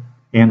her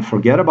and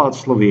forget about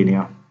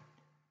Slovenia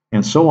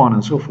and so on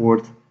and so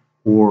forth,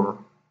 or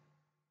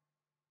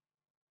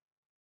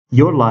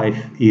your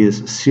life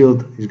is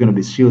sealed, is going to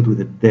be sealed with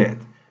a death.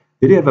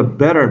 Did you have a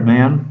better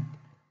man?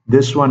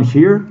 This one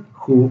here,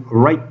 who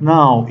right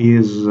now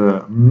is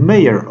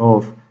mayor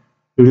of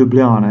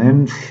Ljubljana,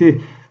 and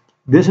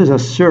this is a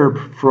Serb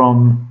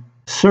from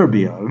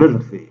Serbia,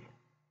 literally.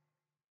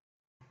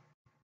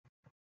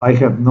 I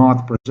have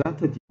not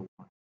presented you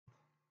one.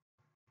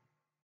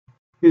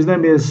 His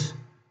name is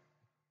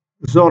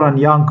Zoran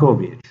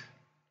Jankovic,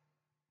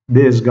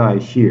 this guy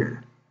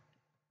here.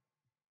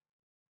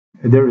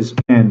 There is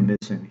N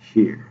missing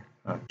here.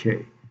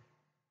 Okay.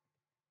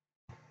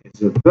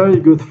 He's a very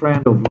good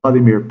friend of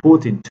Vladimir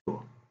Putin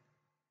too.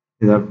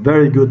 They are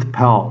very good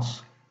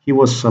pals. He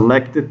was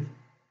selected,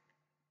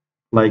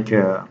 like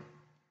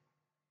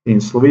in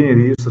Slovenia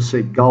they used to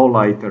say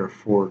Gauleiter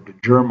for the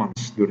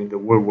Germans during the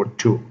World War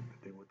II.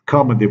 They would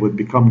come and they would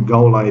become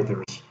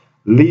Gauleiters,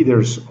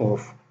 leaders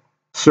of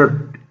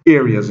certain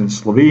areas in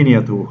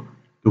Slovenia to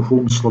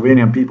whom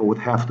Slovenian people would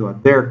have to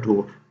adhere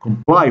to,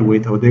 comply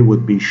with, or they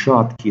would be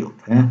shot, killed.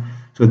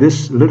 So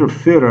this little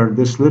Führer,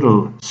 this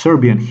little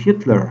Serbian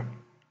Hitler,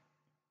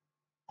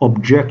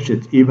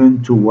 objected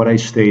even to what I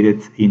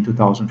stated in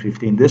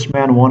 2015. This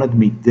man wanted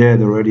me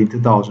dead already in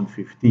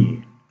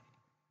 2015.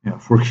 Yeah,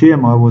 for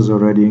him, I was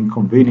already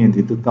inconvenient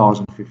in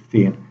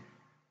 2015.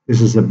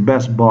 This is the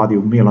best body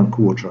of Milan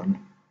Kučan.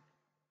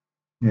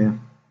 Yeah,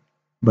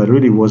 but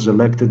really was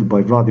elected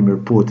by Vladimir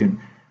Putin.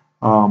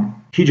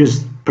 He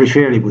just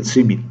preferably would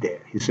see me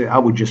dead. He said, I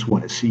would just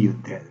want to see you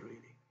dead,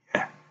 really.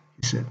 Yeah,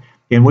 he said.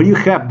 And when you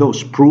have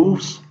those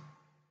proofs,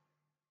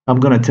 I'm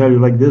going to tell you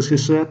like this, he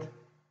said,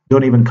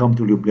 don't even come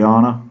to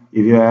Ljubljana,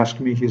 if you ask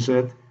me, he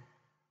said,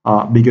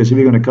 because if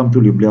you're going to come to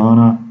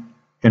Ljubljana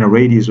in a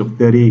radius of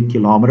 30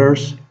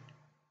 kilometers,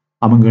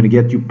 I'm going to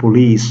get you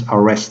police,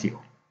 arrest you.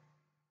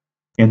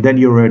 And then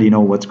you already know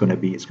what's going to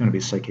be. It's going to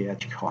be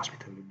psychiatric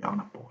hospital,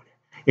 Ljubljana, Poland.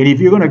 And if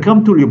you're going to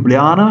come to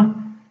Ljubljana,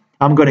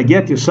 I'm going to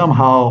get you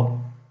somehow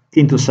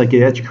into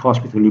psychiatric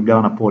hospital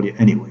Ljubljana Polje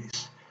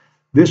anyways.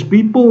 These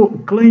people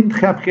claimed to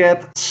have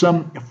had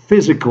some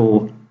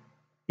physical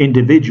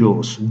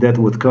individuals that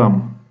would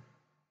come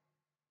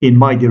in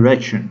my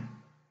direction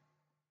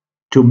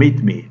to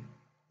meet me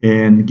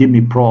and give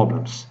me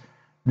problems.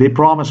 They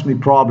promised me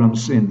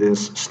problems in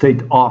this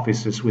state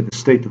offices with the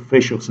state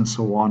officials and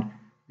so on.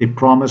 They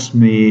promised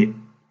me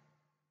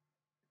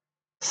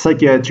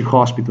psychiatric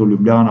hospital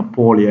Ljubljana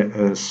Polje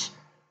as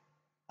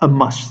a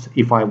must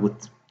if I would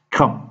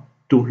come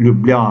to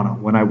Ljubljana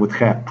when I would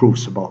have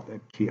proofs about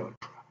MK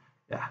Ultra.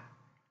 Yeah,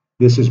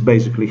 this is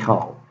basically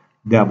how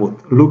that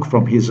would look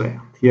from his end.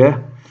 Yeah,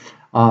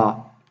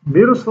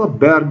 Miroslav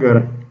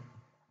Berger,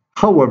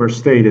 however,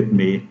 stated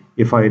me,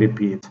 if I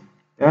repeat,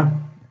 yeah,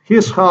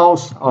 his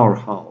house, our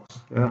house.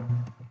 Yeah,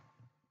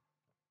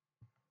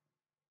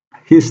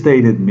 he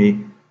stated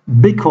me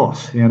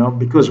because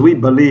because we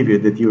believe you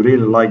that you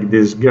really like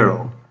this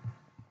girl,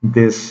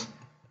 this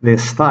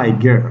Thai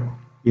girl.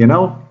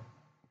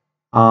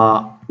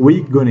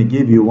 We're gonna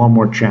give you one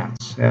more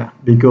chance, yeah,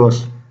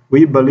 because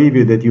we believe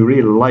you that you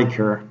really like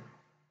her,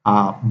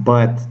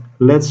 but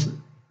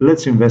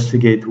let's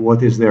investigate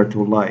what is there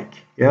to like,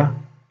 yeah.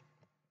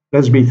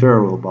 Let's be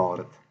thorough about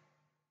it.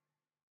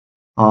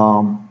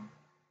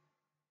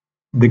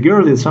 The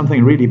girl did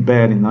something really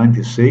bad in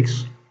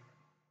 '96,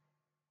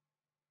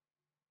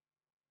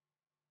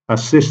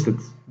 assisted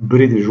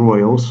British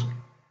royals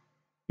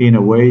in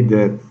a way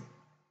that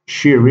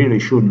she really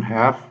shouldn't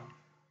have.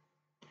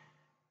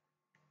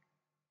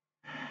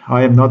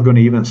 I am not going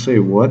to even say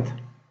what.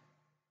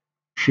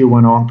 She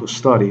went on to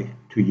study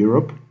to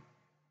Europe.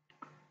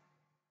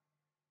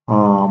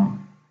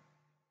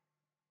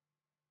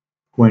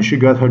 When she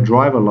got her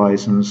driver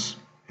license,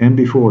 and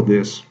before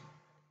this,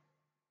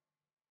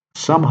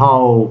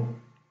 somehow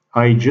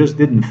I just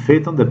didn't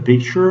fit on the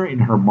picture in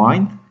her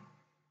mind.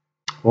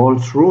 All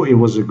through, it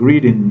was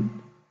agreed in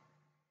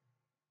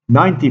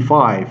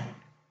 '95,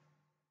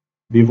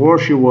 before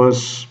she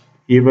was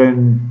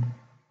even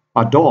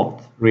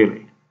adult,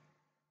 really,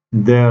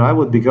 that I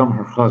would become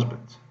her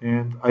husband.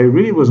 And I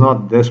really was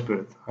not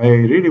desperate. I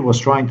really was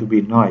trying to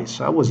be nice.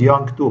 I was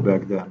young too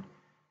back then.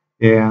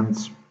 And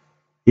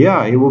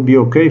yeah, it would be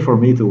okay for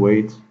me to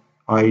wait.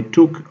 I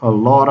took a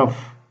lot of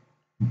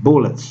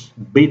bullets,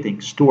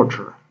 beatings,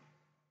 torture,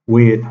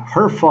 with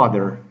her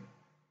father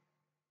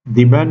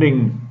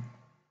demanding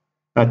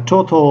a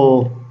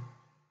total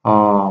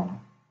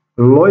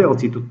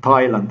loyalty to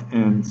Thailand,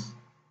 and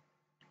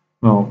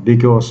no,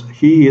 because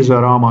he is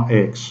a Rama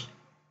X.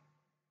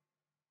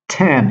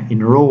 10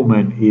 in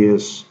Roman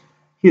is,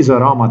 he's a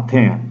Rama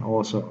 10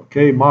 also.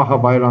 Okay, Maha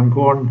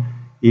Vairangkorn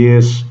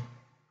is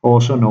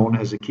also known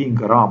as a King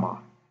Rama.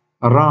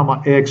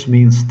 Rama X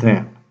means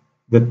 10,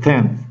 the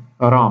 10th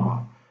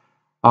Rama.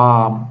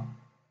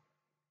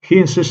 He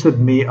insisted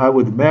me I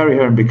would marry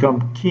her and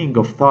become King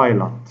of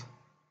Thailand.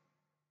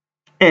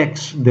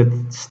 X, that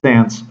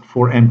stands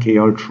for MK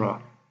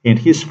Ultra, and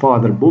his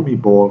father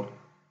Bhumibol,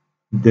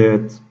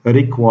 that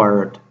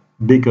required,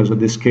 because of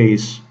this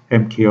case,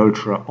 MK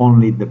Ultra,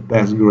 only the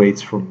best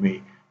grades from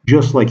me,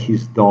 just like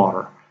his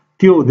daughter.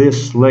 Till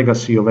this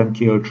legacy of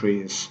MK Ultra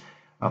is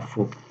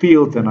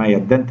fulfilled and I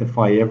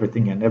identify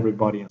everything and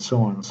everybody and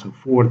so on and so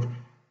forth,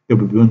 there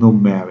will be no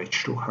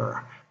marriage to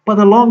her. But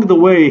along the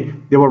way,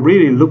 there were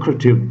really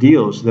lucrative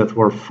deals that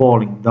were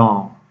falling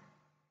down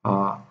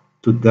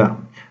to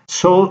them.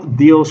 So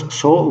deals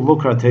so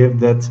lucrative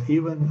that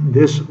even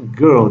this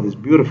girl, this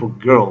beautiful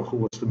girl who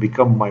was to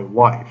become my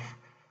wife,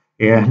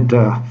 and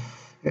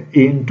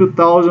in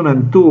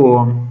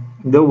 2002,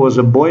 there was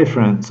a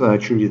boyfriend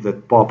actually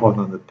that popped up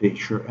on the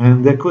picture,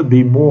 and there could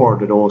be more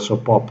that also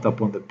popped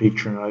up on the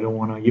picture, and I don't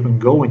want to even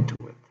go into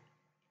it.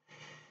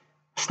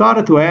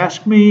 Started to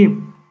ask me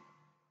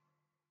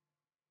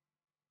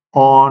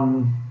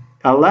on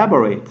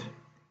elaborate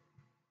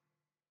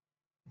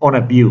on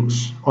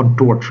abuse, on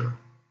torture,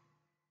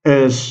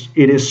 as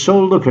it is so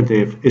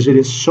lucrative, as it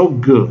is so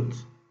good.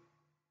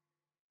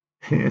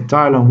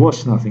 Thailand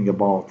was nothing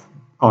about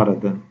other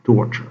than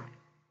torture.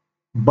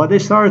 But they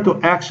started to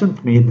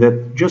accent me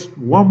that just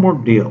one more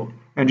deal,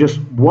 and just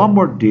one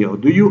more deal.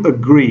 Do you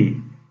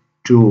agree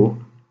to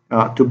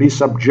be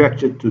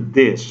subjected to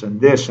this and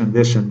this and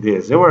this and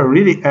this? They were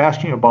really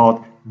asking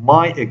about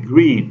my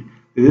agreeing.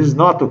 This is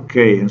not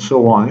okay, and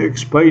so on,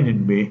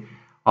 explaining me,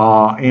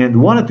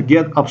 and wanted to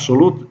get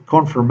absolute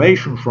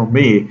confirmation from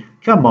me.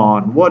 Come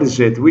on, what is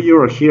it? We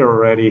are here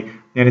already,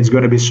 and it's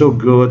going to be so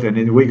good,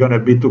 and we're going to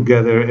be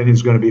together, and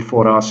it's going to be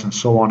for us, and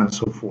so on and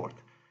so forth.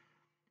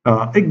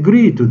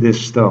 Agree to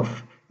this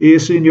stuff.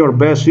 Is in your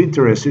best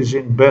interest, is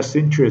in best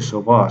interest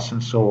of us,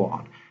 and so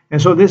on. And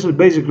so this is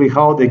basically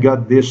how they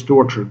got this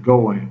torture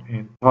going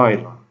in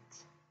Thailand.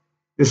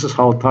 This is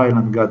how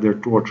Thailand got their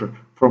torture,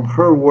 from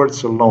her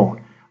words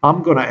alone.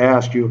 I'm going to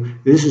ask you,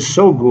 this is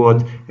so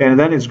good, and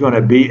then it's going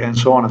to be, and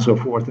so on and so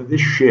forth. And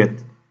this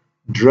shit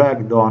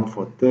dragged on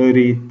for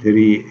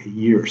 33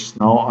 years.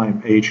 Now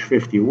I'm age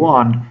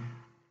 51,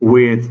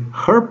 with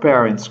her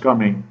parents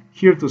coming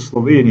here to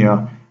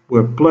Slovenia.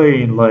 We're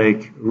playing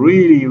like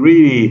really,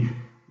 really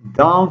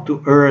down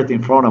to earth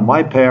in front of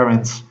my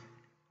parents,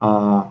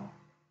 uh,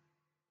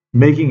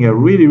 making a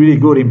really, really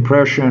good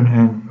impression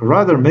and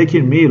rather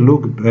making me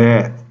look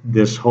bad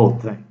this whole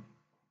thing.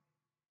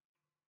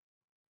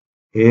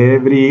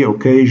 Every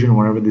occasion,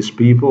 whenever these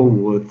people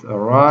would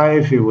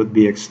arrive, it would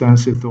be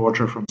extensive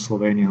torture from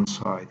Slovenian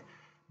side.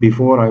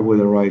 Before I would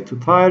arrive to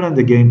Thailand,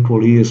 again,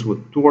 police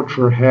would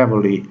torture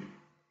heavily.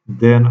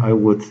 Then I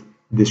would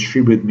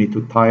distribute me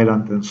to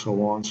Thailand and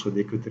so on, so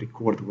they could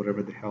record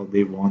whatever the hell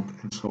they want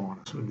and so on.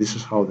 So this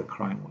is how the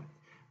crime went.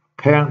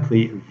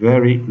 Apparently,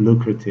 very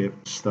lucrative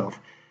stuff.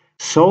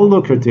 So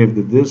lucrative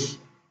that this,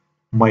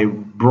 my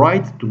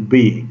bride to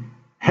be,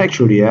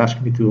 actually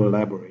asked me to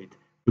elaborate,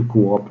 to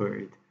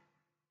cooperate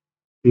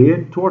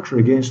in torture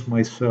against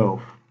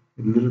myself,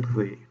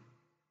 literally.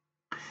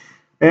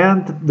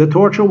 And the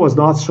torture was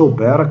not so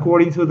bad,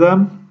 according to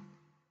them,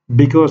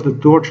 because the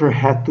torture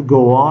had to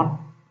go on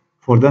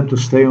for them to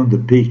stay on the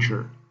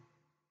picture.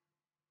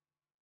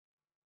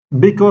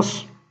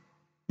 Because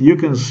you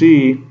can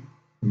see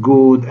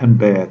good and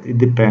bad. It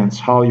depends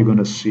how you're going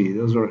to see.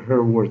 Those are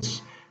her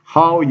words.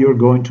 How you're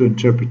going to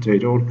interpret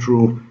it. Or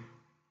true.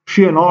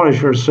 She acknowledged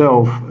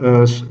herself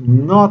as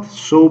not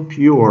so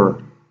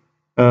pure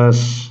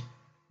as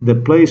the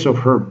place of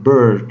her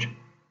birth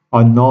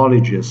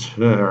acknowledges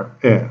her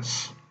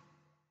as.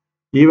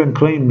 Even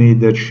claimed me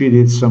that she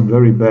did some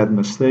very bad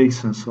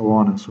mistakes and so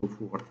on and so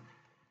forth.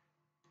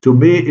 To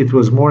me, it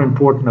was more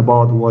important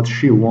about what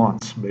she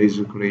wants,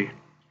 basically.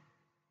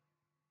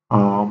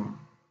 Um,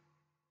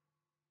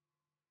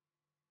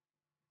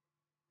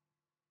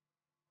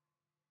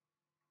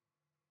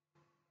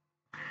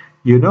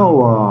 you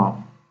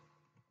know,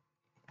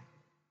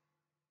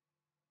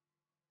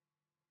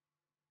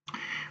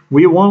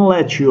 we won't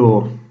let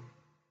you,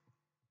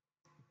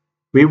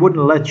 we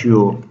wouldn't let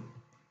you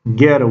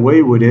get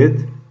away with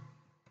it.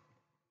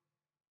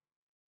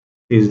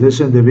 Is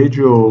this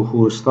individual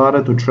who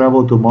started to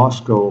travel to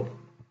Moscow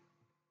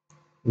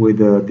with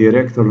the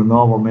Director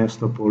Novo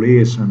Mesto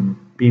Police and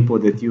people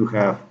that you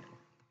have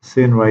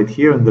seen right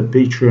here in the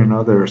picture and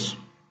others.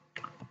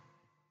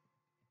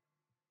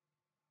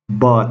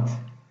 But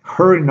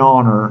her in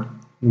honor,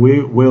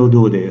 we will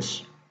do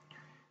this.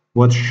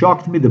 What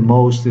shocked me the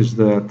most is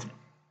that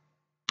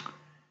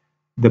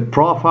the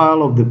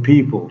profile of the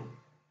people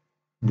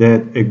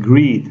that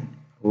agreed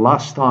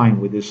last time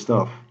with this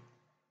stuff,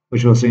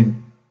 which was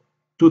in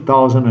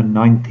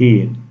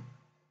 2019.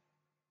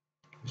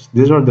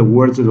 These are the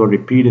words that were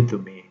repeated to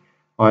me.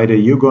 Either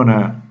you're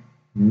gonna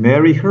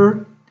marry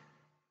her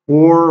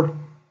or,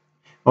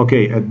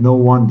 okay, and no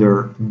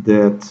wonder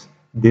that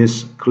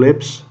these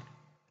clips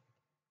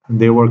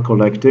they were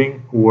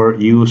collecting were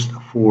used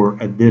for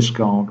a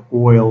discount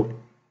oil,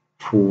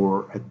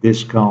 for a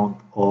discount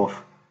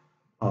of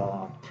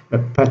a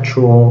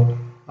petrol,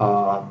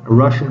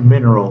 Russian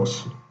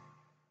minerals,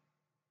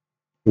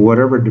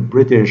 whatever the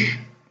British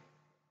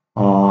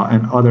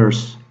and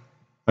others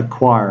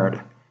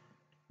acquired,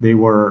 they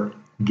were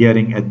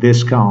getting at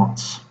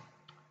discounts.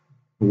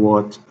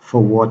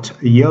 For what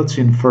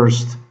Yeltsin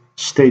first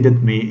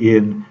stated me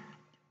in,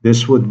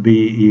 this would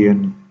be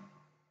in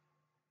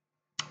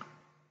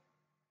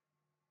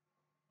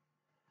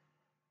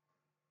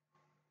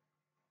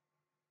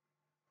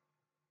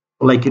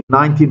like in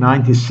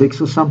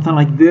 1996 or something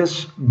like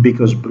this,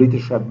 because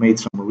British have made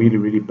some really,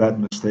 really bad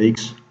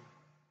mistakes.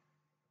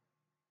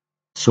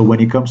 So when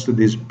it comes to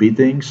these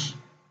beatings,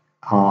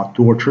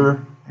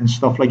 torture, and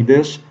stuff like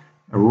this,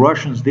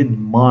 Russians didn't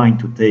mind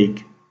to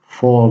take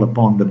fall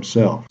upon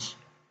themselves.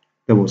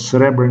 There was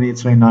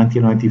Srebrenica in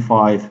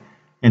 1995,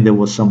 and there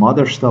was some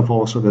other stuff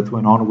also that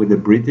went on with the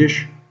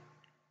British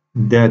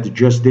that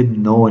just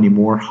didn't know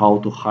anymore how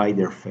to hide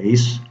their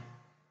face.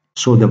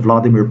 So the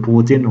Vladimir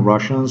Putin,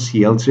 Russians,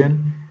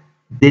 Yeltsin,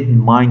 didn't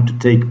mind to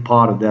take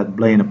part of that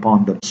blame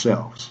upon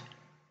themselves.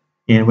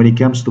 And when it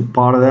comes to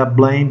part of that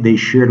blame, they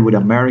shared with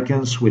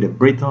Americans, with the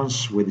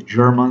Britons, with the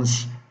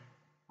Germans,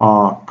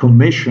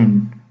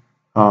 commission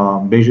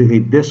basically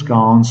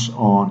discounts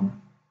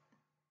on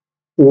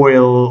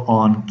oil,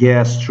 on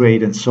gas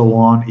trade, and so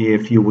on.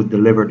 If you would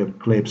deliver them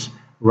clips,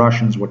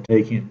 Russians were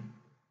taking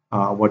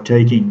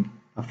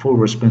a full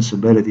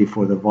responsibility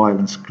for the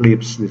violence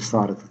clips they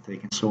started to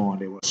take, and so on.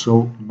 They were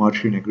so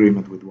much in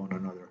agreement with one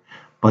another.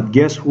 But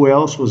guess who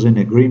else was in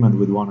agreement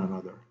with one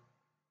another?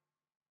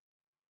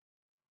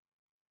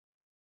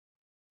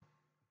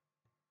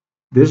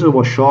 This is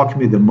what shocked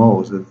me the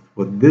most, that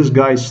what this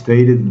guy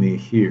stated me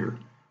here,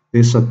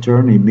 this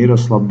attorney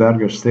Miroslav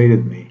Berger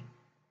stated me,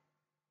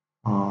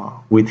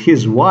 with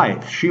his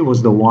wife, she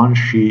was the one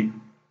she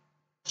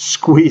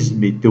squeezed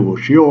me to.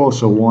 She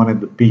also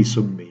wanted a piece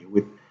of me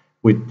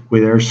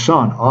with her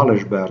son,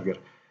 Aleš Berger.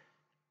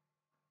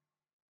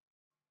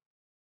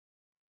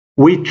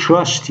 We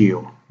trust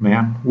you,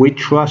 man. We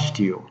trust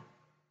you,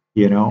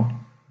 you know,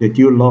 that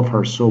you love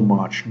her so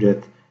much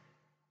that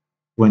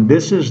when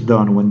this is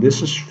done, when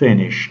this is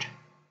finished,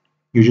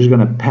 you're just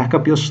going to pack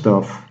up your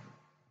stuff,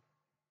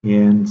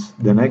 and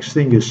the next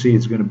thing you see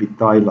is going to be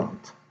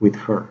Thailand with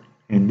her.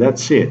 And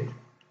that's it.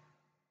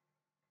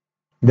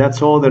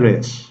 That's all there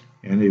is.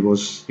 and it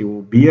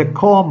will be a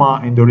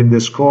coma, and during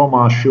this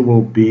coma she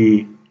will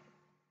be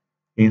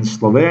in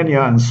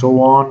Slovenia and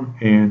so on,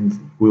 and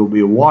will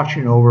be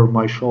watching over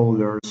my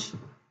shoulders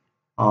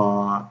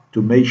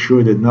to make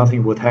sure that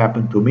nothing would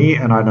happen to me,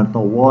 and I don't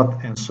know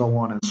what, and so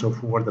on and so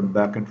forth, and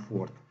back and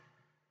forth,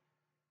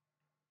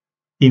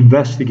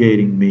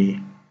 investigating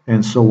me,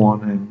 and so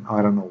on, and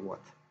I don't know what.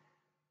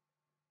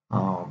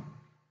 Um,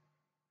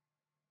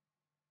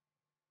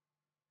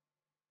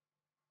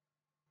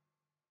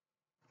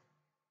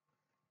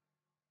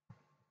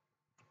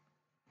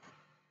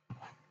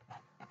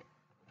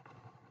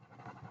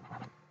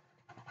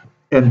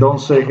 and don't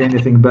say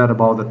anything bad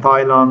about the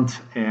Thailand,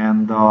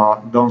 and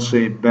don't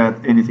say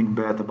anything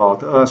bad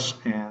about us.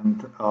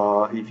 And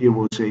if you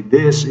will say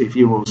this, if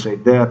you will say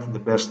that, the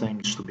best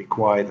thing is to be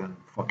quiet and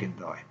fucking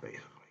die,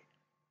 basically.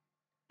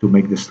 To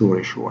make the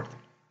story short,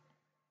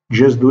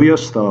 just do your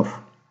stuff,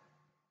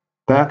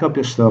 pack up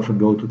your stuff, and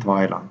go to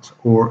Thailand,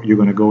 or you're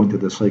gonna go into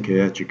the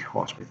psychiatric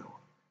hospital.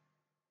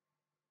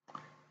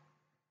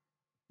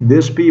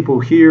 These people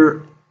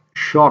here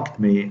shocked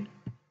me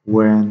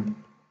when,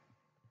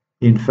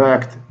 in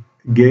fact,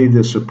 gave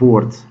the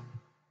support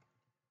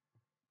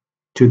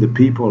to the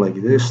people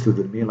like this, to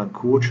the Milan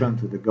Kuchan,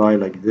 to the guy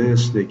like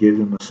this. They gave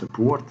them a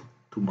support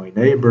to my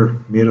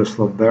neighbor,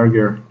 Miroslav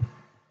Berger.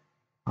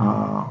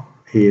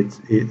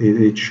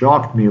 It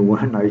shocked me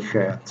when I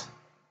had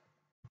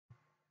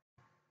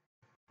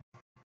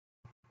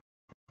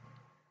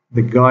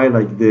the guy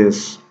like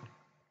this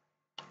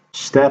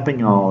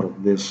stepping out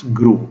of this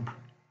group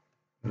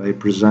that I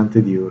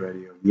presented you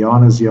already, of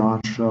Yanis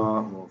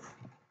Yansha, of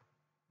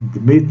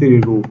Dmitry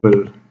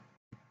Rupel.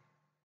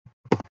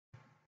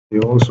 They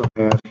also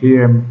had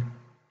him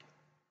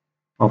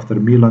after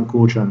Milan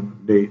Kuchan.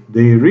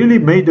 They really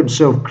made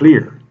themselves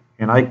clear,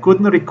 and I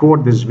couldn't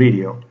record this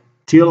video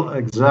till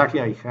exactly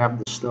I have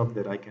the stuff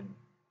that I can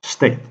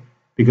state,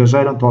 because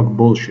I don't talk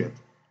bullshit.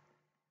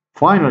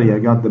 Finally, I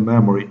got the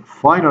memory.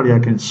 Finally, I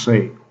can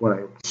say what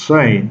I'm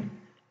saying,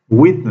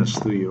 witness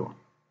to you,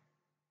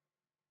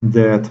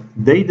 that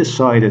they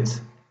decided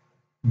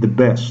the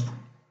best.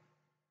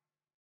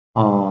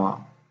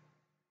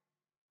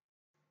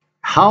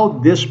 How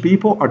these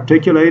people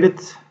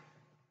articulated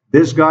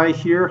this guy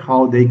here,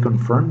 how they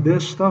confirmed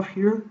this stuff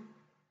here,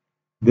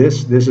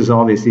 this is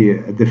obviously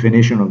a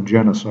definition of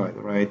genocide,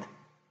 right?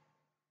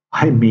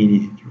 I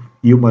mean,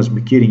 you must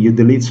be kidding. You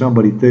delete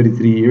somebody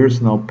 33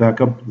 years, now pack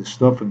up the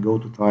stuff and go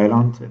to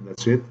Thailand, and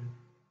that's it.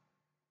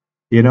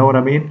 You know what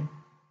I mean?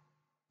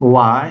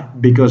 Why?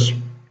 Because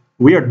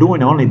we are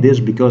doing only this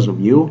because of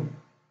you.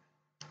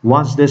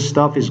 Once this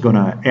stuff is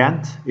gonna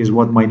end, is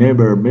what my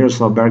neighbor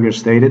Miroslav Berger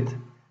stated,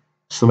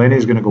 Slovenia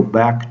is gonna go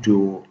back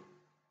to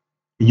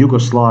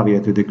Yugoslavia,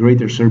 to the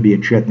greater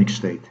Serbian Chetnik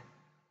state.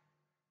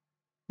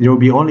 There will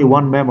be only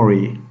one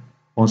memory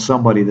on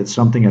somebody that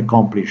something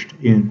accomplished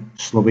in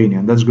Slovenia,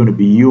 and that's going to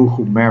be you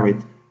who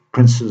married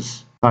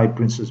Thai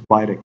Princess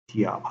Bayrak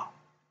Tiava.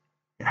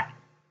 Yeah.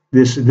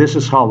 This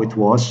is how it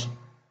was.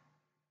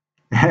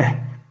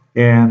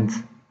 And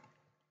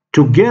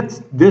to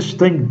get this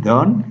thing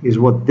done is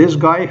what this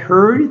guy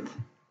heard,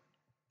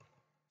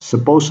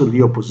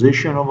 supposedly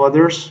opposition of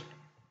others.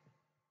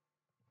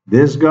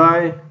 This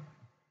guy,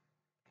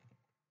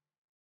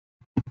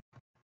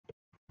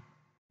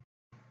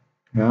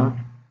 yeah,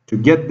 to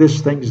get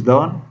these things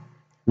done,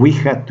 we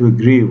had to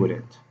agree with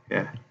it.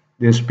 Yeah,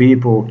 these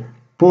people,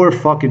 poor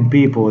fucking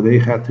people, they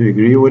had to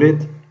agree with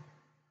it.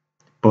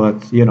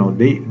 But you know,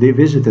 they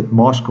visited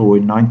Moscow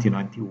in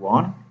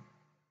 1991,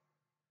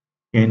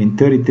 and in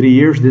 33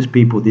 years, these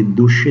people didn't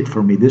do shit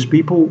for me. These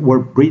people were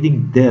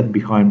breathing dead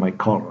behind my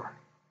collar.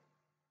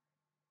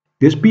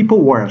 These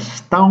people were a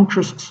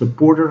staunchest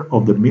supporter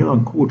of the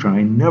Milan Kuchan.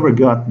 I never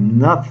got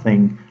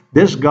nothing.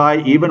 This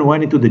guy even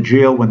went into the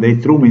jail when they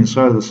threw me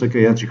inside the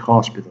psychiatric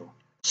hospital,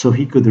 so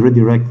he could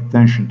redirect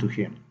attention to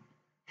him.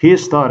 He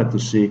started to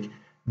seek,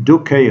 do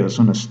chaos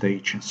on a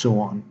stage and so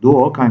on, do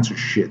all kinds of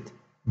shit,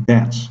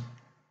 dance.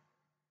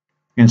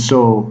 And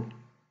so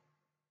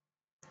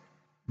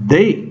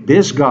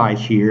this guy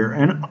here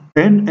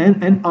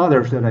and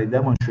others that I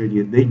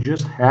demonstrated, they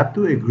just had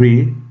to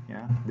agree.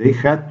 Yeah, they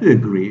had to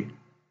agree.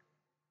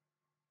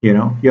 You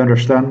know, you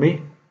understand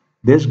me?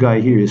 This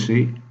guy here, you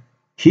see,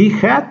 he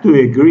had to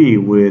agree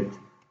with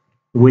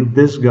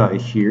this guy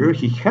here.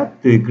 He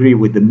had to agree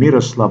with the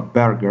Miroslav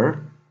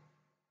Berger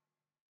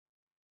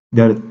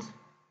that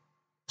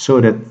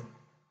so that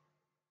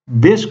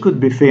this could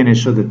be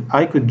finished, so that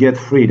I could get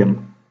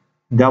freedom.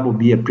 That would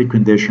be a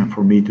precondition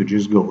for me to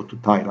just go to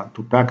Thailand,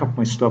 to pack up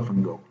my stuff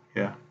and go.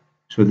 Yeah.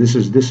 So this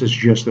is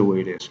just the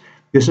way it is.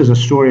 This is a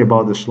story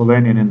about the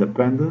Slovenian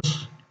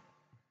independence.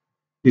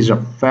 These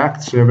are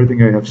facts,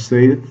 everything I have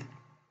stated.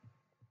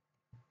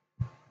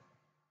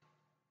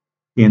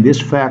 And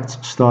these facts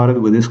started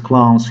with these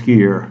clowns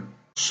here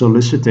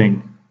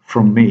soliciting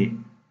from me,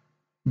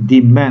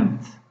 demand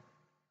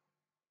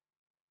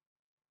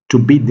to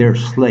be their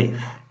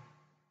slave.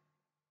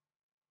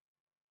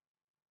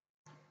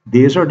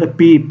 These are the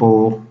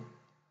people,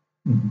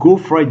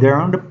 goof right there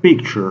on the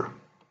picture,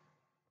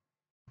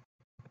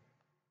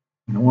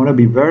 and I want to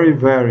be very,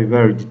 very,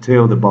 very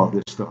detailed about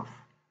this stuff,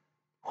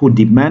 who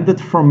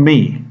demanded from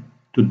me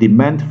to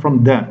demand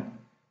from them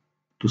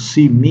to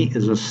see me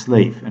as a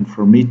slave and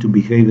for me to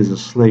behave as a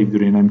slave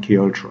during MK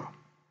Ultra.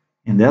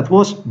 And that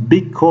was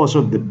because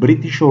of the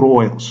British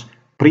royals.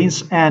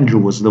 Prince Andrew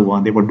was the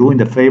one. They were doing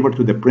the favor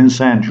to the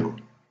Prince Andrew.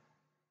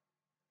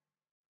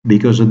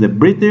 Because of the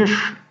British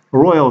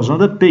royals on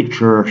the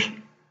pictures,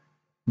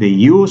 they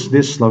used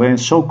this Slovenian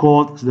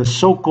so-called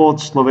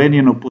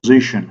Slovenian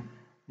opposition.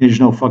 There's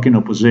no fucking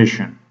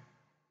opposition.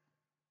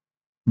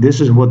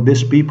 This is what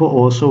these people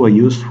also were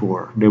used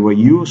for. They were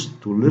used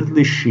to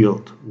literally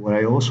shield what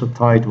I also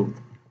titled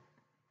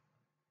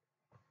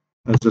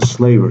as a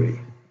slavery.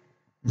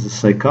 The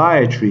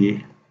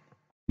psychiatry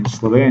in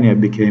Slovenia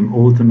became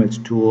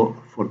ultimate tool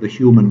for the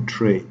human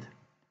trade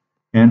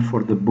and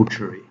for the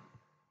butchery.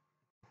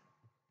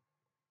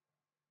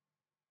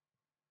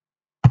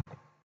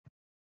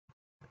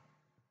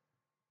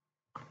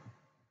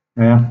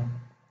 Yeah.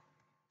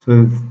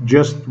 So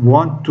just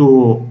want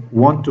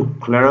to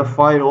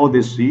clarify all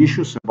these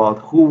issues about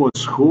who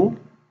was who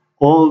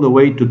all the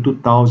way to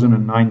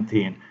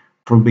 2019.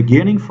 From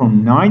beginning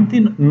from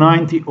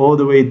 1990 all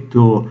the way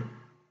to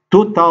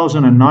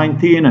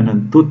 2019 and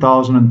then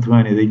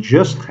 2020. They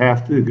just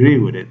have to agree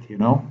with it, you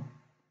know.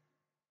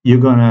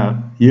 You're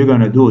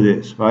gonna do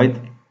this, right?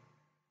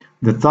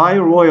 The Thai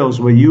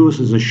royals were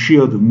used as a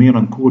shield of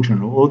Milan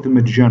Kučan,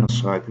 ultimate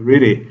genocide.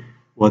 Really,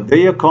 what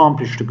they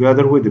accomplished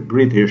together with the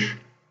British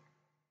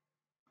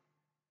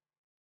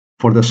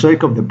for the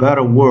sake of the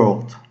better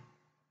world,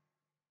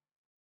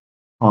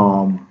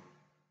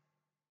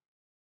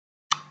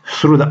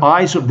 through the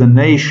eyes of the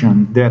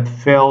nation that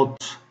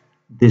felt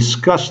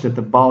disgusted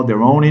about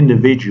their own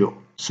individual,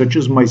 such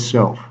as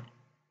myself,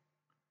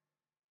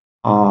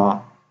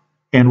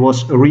 and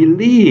was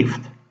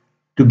relieved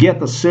to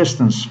get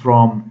assistance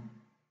from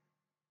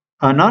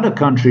another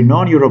country,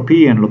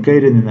 non-European,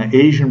 located in the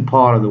Asian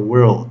part of the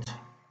world,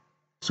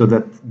 so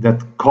that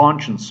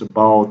conscience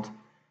about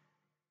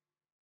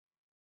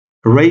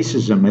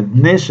racism,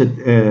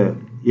 ethnicity,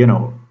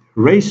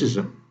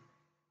 racism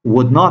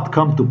would not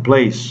come to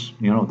place.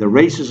 You know, the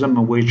racism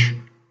in which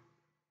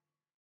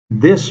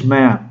this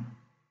man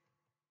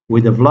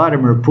with the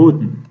Vladimir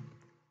Putin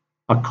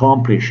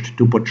accomplished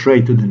to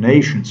portray to the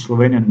nation,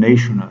 Slovenian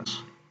nation,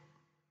 as,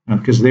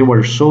 because they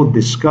were so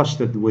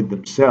disgusted with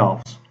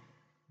themselves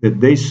that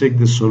they seek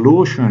the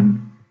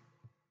solution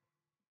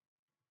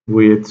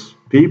with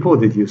people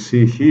that you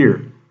see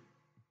here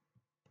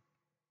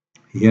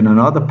in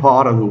another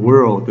part of the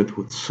world that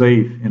would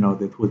save,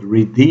 that would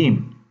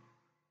redeem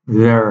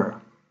their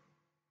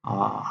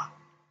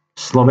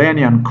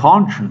Slovenian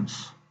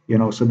conscience,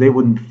 so they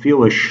wouldn't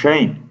feel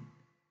ashamed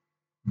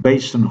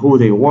based on who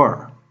they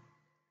were.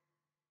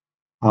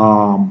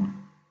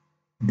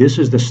 This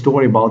is the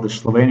story about the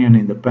Slovenian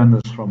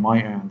independence from my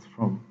end,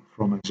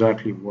 from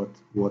exactly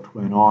what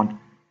went on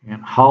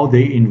and how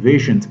they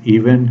envisioned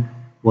even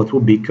what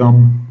would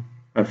become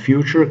a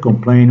future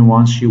complaint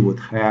once you would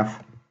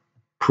have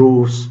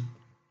proofs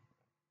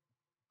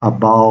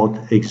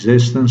about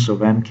existence of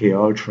MK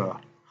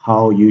Ultra,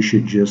 how you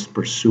should just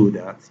pursue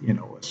that,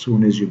 as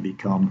soon as you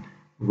become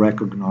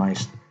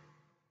recognized,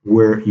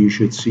 where you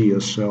should see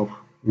yourself,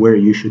 where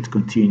you should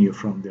continue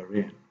from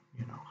therein,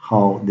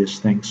 how these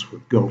things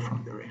would go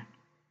from therein.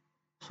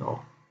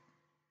 So,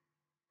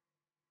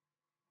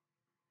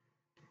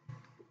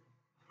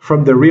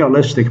 from the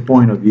realistic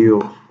point of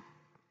view,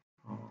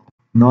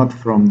 not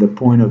from the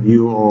point of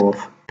view of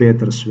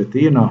Peter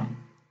Svetina,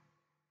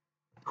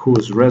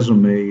 whose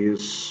resume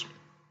is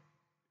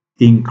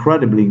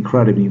incredibly,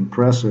 incredibly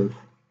impressive,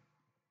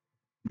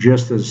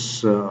 just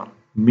as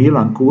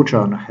Milan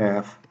Kučan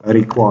have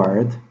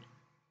required,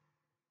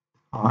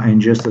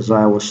 and just as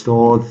I was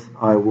told,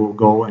 I will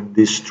go and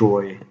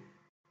destroy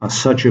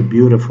such a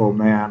beautiful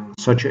man,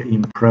 such an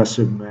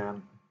impressive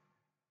man.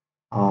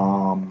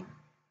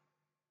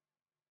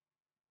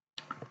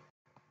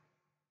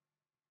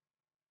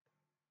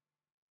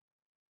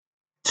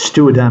 It's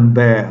too damn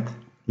bad,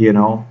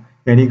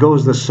 And he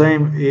goes the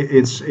same.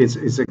 It's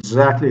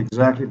exactly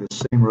the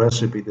same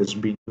recipe that's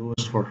been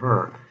used for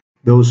her.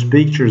 Those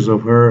pictures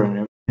of her and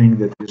everything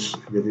that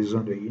is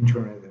on the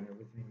internet and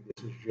everything.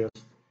 This is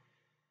just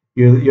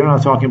you're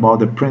not talking about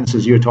the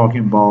princess. You're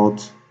talking about,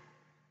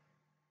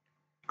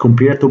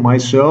 compared to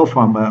myself,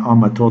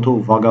 I'm a total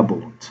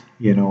vagabond.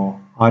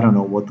 I don't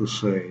know what to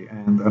say.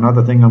 And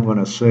another thing I'm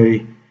gonna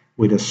say,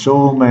 with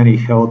so many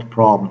health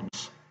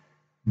problems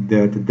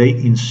that they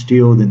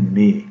instilled in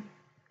me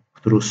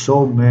through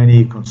so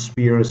many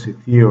conspiracy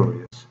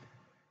theories,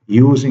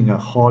 using a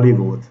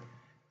Hollywood,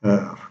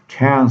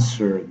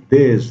 cancer,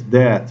 this,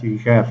 that, you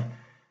have,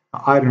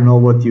 I don't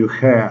know what you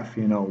have,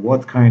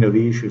 what kind of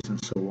issues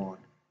and so on.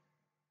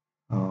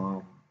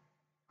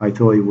 I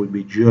thought it would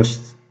be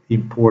just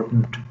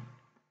important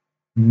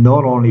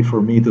not only for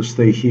me to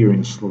stay here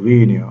in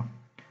Slovenia,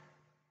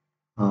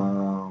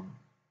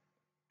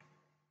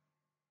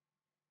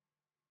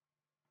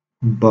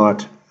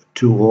 but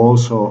to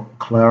also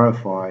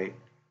clarify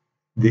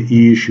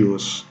the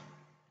issues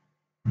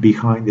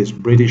behind this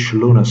British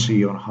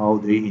lunacy on how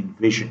they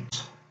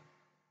envisioned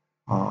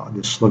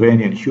the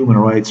Slovenian human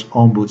rights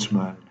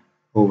ombudsman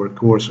over the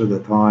course of the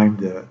time,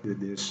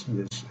 this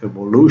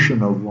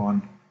evolution of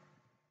one,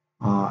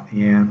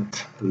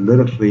 and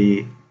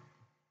literally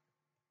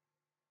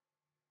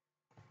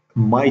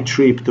my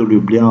trip to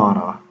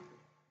Ljubljana,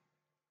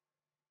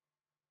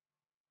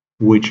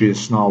 which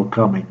is now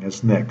coming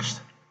as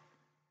next,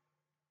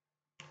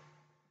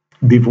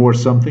 before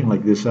something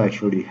like this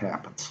actually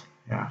happens.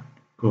 Yeah,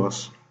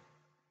 because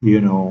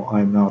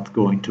I'm not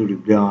going to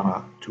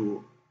Ljubljana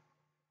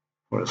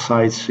for a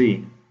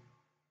sightseeing.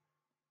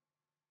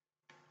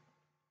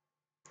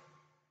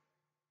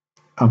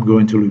 I'm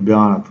going to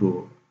Ljubljana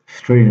to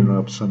straighten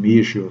up some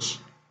issues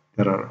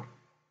that are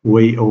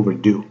way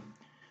overdue.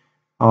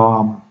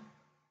 Um,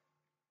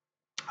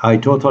 I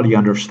totally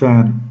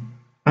understand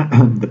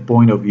the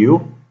point of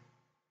view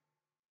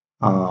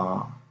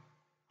uh,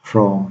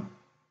 from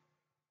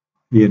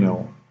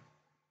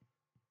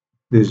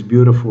this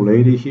beautiful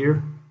lady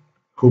here,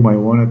 whom I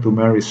wanted to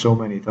marry so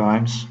many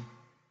times,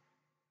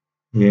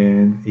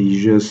 and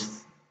it's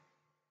just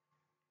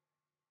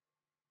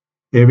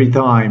every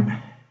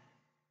time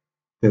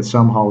that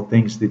somehow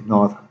things did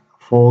not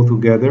fall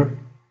together,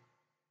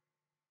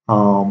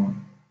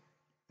 um,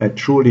 I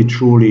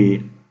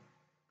truly,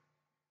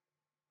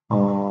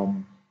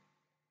 um,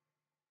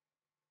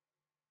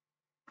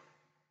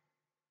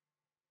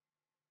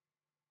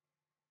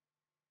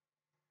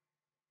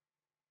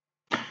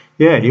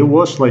 yeah, it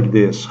was like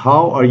this.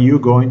 How are you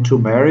going to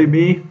marry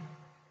me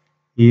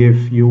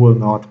if you will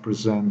not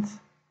present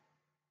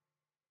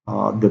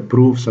the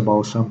proofs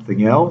about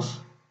something else?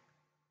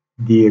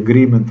 The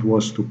agreement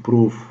was to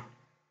prove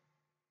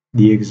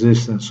the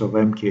existence of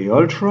MK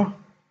Ultra.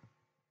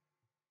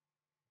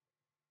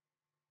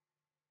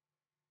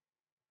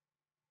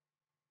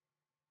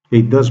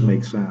 It does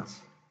make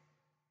sense.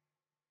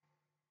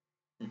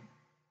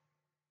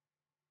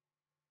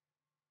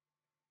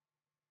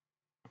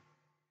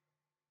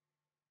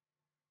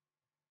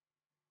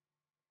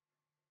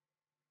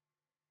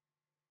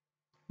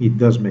 It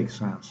does make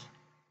sense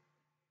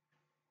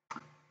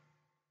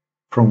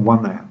from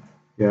one end.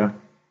 Yeah,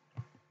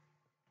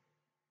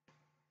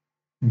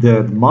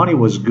 the money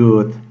was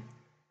good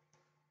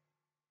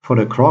for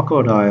the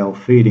crocodile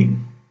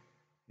feeding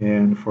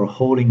and for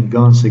holding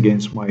guns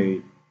against my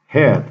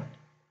head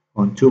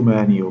on too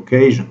many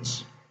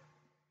occasions,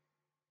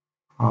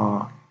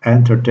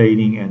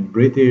 entertaining and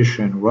British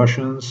and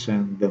Russians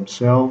and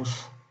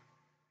themselves.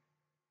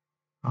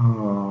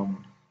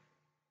 Um,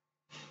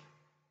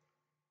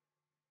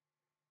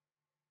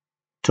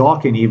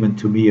 Talking even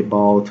to me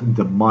about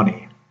the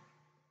money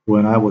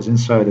when I was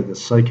inside of the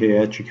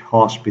psychiatric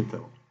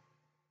hospital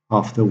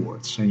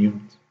afterwards, and you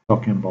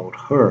talking about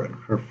her and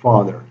her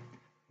father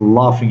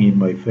laughing in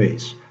my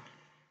face.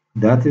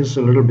 That is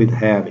a little bit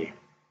heavy.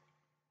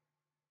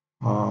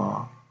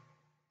 Uh,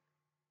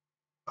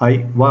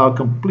 while I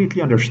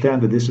completely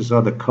understand that this is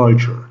other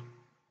culture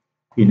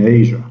in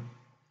Asia,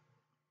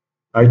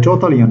 I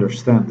totally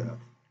understand that.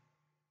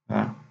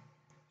 Yeah.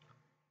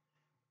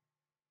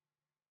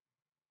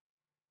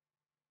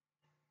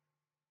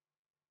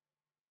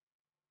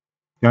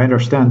 I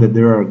understand that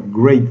there are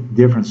great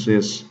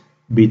differences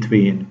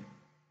between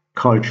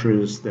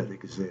cultures that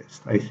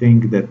exist. I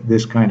think that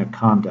this kind of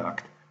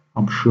conduct,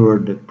 I'm sure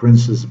that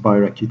Princess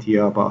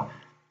Bayrakitiaba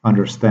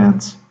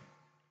understands,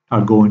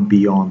 are going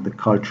beyond the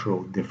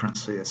cultural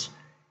differences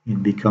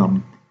and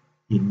become,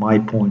 in my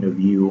point of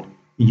view,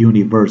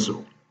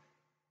 universal.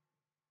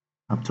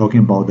 I'm talking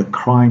about the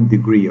crime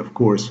degree. Of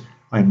course,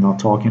 I'm not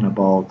talking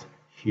about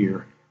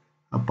here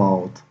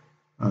about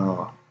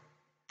uh,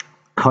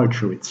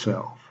 culture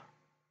itself.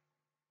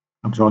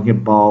 I'm talking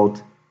about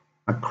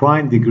a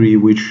crime degree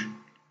which,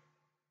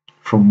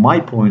 from my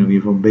point of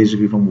view, from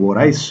basically from what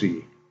I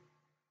see,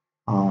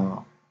 uh,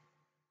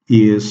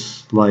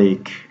 is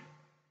like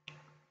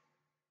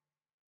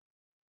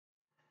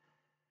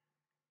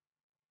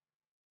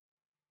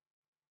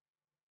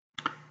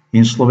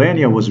in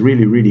Slovenia was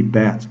really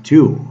bad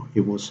too.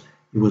 It was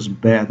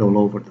bad all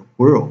over the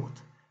world.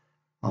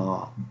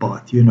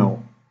 But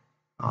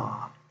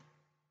uh,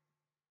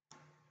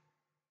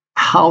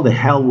 how the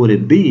hell would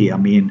it be? I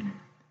mean,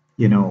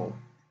 you know,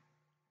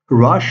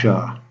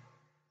 Russia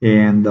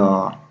and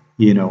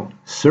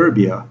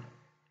Serbia.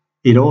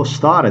 It all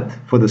started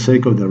for the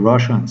sake of the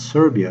Russia and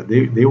Serbia.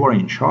 They were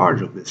in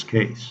charge of this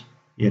case.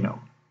 You know,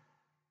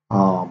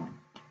 um,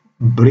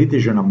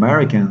 British and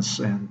Americans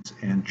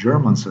and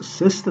Germans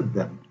assisted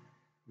them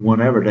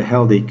whenever the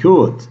hell they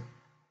could.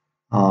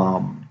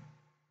 Um,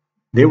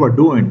 they were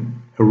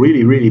doing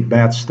really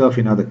bad stuff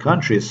in other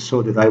countries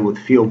so that I would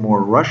feel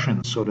more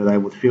Russian, so that I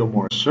would feel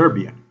more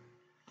Serbian.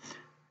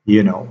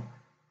 You know,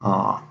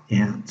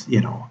 and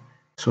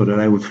so that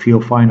I would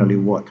feel finally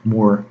what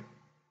more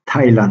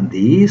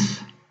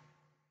Thailandese.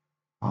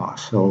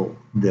 So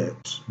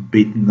that's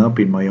beaten up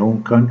in my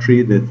own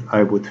country that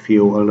I would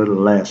feel a little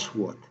less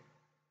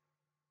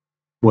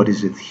what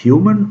is it,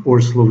 human or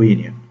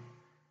Slovenian?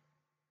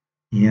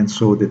 And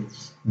so that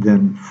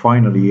then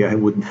finally I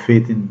wouldn't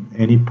fit in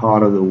any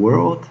part of the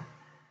world.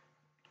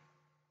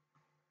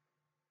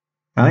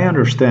 I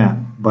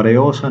understand, but I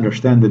also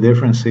understand the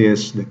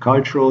differences, the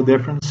cultural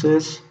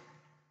differences,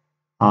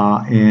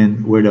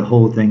 and where the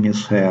whole thing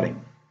is heading.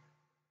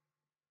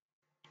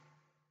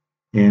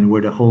 And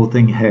where the whole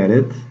thing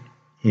headed,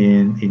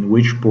 and in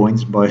which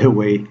points, by the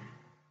way,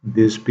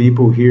 these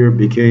people here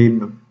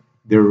became,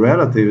 their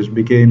relatives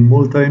became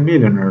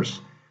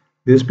multimillionaires.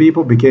 These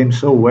people became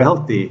so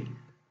wealthy.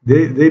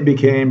 They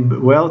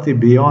became wealthy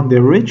beyond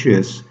their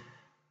riches.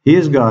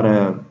 He's got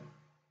a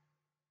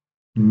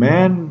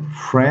man,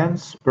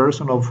 friends,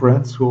 personal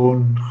friends who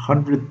own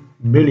hundred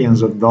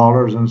millions of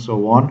dollars and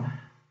so on.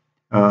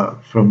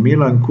 From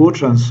Milan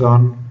Kuch and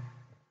Son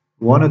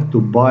wanted to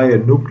buy a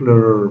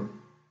nuclear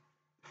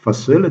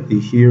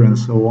facility here and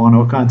so on,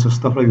 all kinds of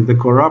stuff like the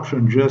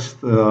corruption just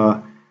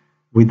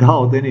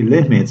without any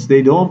limits.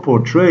 They don't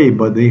portray,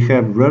 but they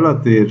have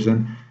relatives,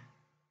 and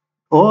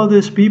all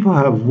these people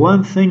have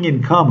one thing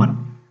in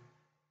common,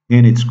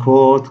 and it's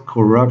called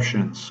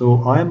corruption.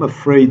 So I'm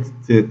afraid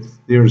that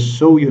they're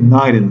so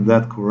united in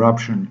that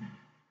corruption.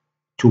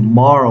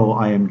 Tomorrow,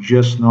 I am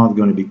just not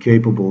going to be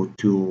capable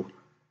to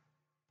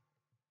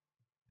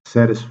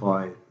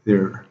satisfy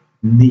their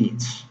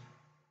needs.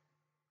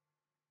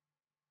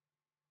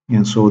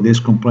 And so this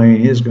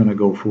complaint is going to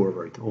go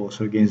forward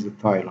also against the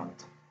Thailand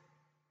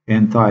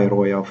and Thai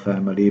royal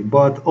family,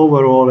 but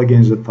overall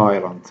against the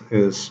Thailand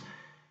is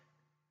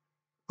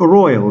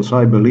royals,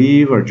 I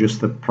believe, are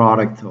just a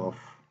product of,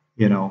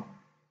 you know,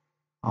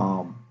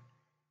 um,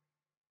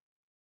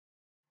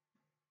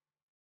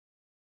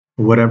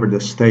 whatever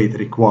the state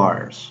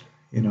requires.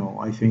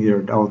 I think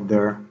they're out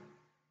there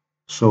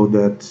so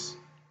that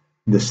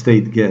the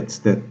state gets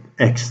that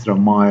extra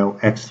mile,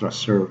 extra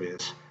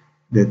service,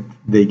 that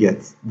they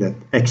get that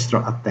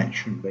extra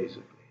attention,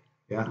 basically.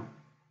 Yeah.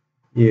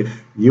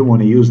 If you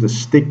want to use the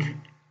stick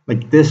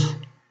like this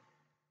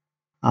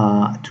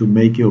to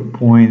make your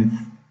point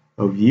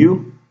of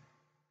view,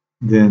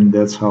 then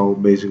that's how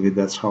it's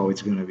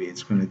going to be.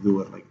 It's going to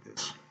do it like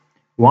this.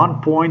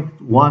 1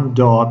 point, 1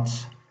 dot,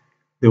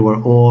 they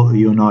were all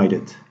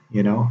united.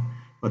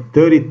 But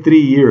 33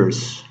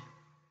 years,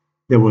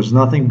 there was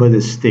nothing but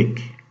a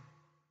stick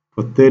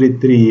for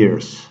 33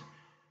 years.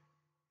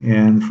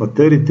 And for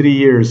 33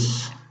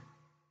 years,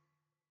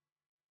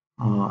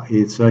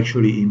 it's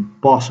actually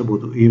impossible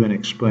to even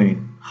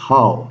explain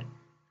how.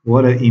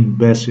 What an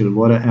imbecile,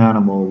 what an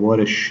animal, what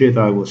a shit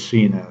I was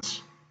seen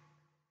as.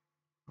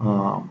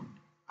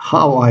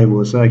 How I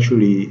was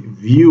actually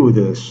viewed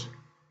as.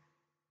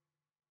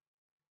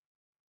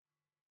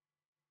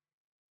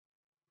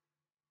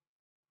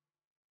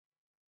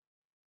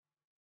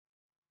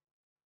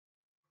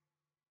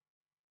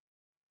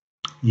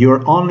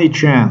 Your only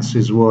chance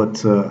is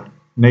what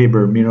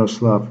neighbor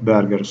Miroslav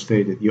Berger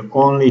stated. Your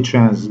only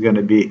chance is going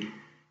to be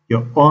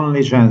your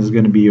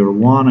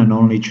one and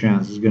only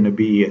chance is going to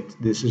be it.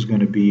 This is going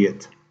to be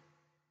it.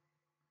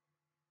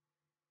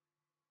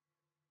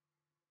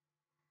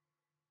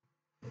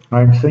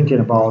 I'm thinking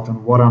about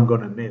and what I'm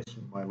going to miss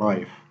in my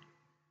life.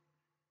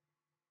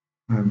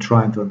 I'm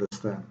trying to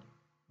understand.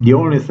 The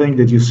only thing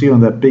that you see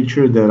on that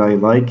picture that I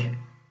like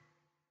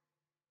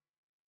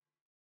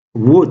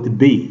would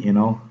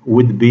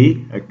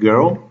be a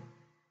girl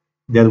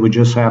that would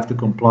just have to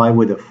comply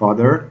with a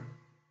father,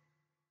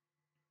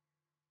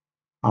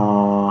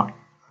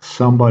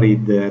 somebody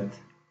that,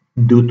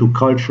 due to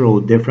cultural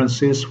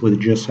differences, would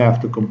just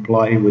have to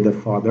comply with a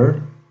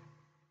father.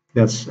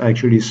 That's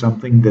actually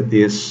something that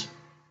is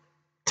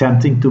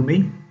tempting to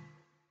me,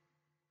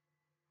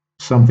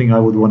 something I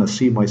would want to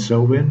see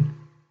myself in.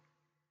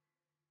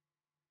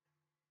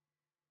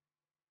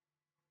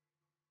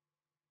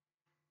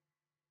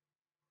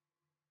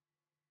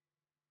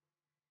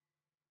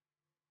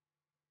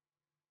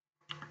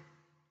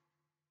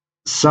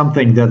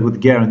 Something that would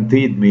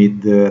guarantee me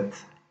that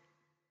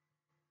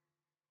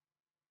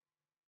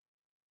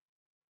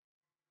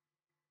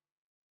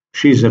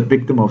she's a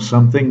victim of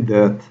something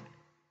that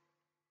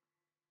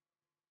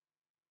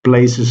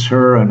places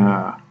her in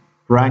a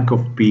rank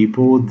of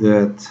people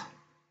that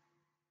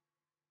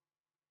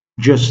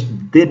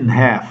just didn't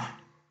have,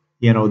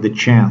 the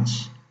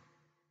chance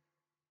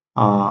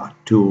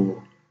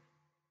to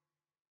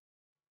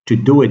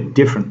do it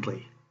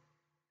differently.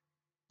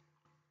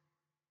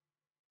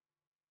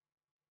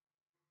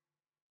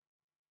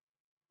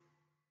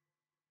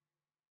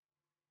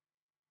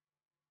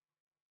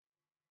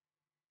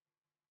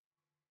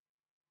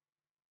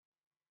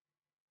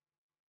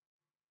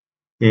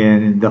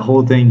 And the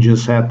whole thing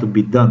just had to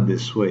be done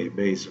this way,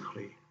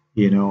 basically.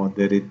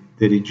 That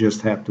it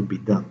just had to be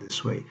done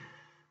this way.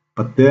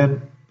 But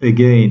then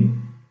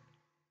again,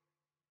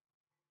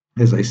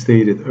 as I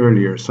stated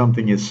earlier,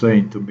 something is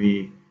saying to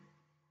me,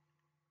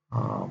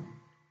 um,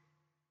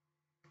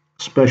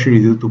 especially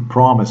due to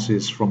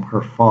promises from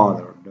her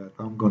father, that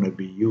I'm going to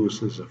be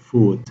used as a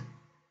food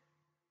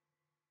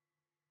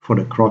for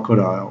the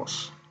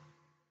crocodiles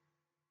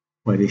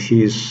by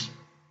his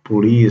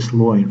police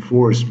law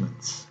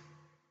enforcement.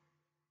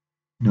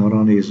 Not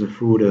only is the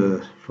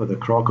food for the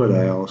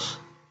crocodiles,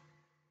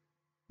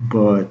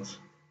 but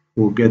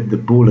we'll get the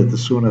bullet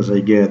as soon as I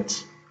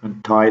get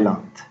in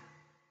Thailand.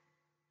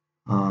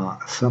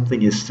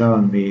 Something is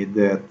telling me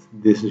that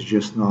this is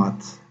just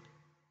not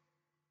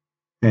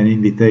an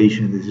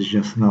invitation. This is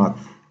just not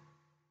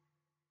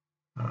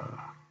uh,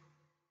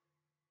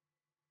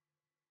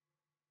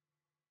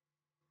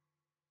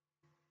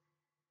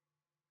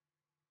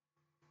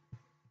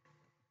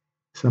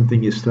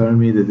 something is telling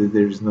me that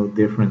there is no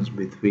difference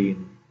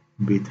between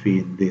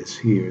this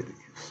here that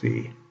you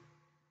see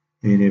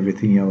and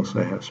everything else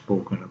I have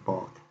spoken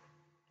about.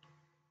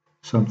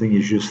 Something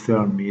is just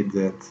telling me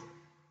that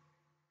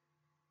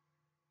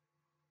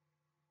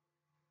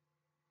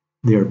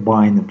they're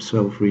buying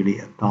themselves really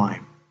a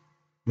time.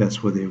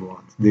 That's what they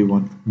want. They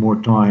want more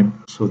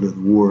time so that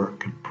war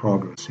can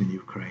progress in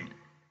Ukraine,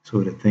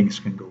 so that things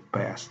can go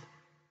past.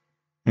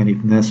 And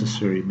if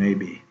necessary,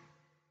 maybe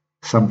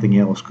something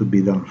else could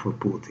be done for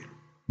Putin,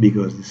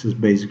 because this is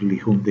basically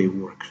whom they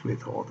work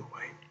with all the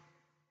way.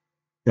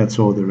 That's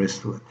all there is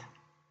to it.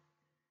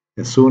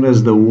 As soon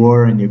as the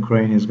war in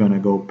Ukraine is going to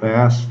go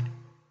past,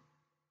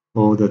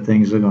 all the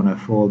things are going to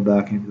fall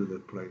back into the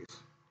place.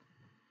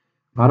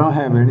 I don't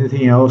have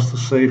anything else to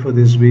say for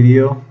this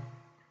video.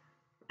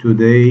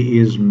 Today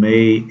is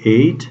May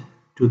 8,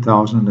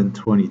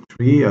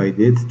 2023. I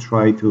did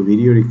try to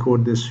video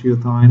record this few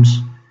times.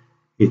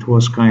 It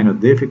was kind of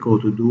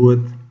difficult to do it,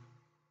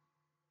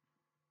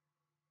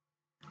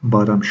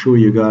 but I'm sure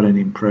you got an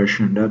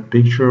impression. That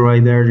picture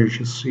right there that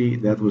you see,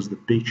 that was the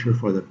picture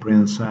for the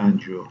Prince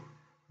Andrew.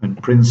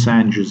 And Prince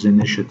Andrew's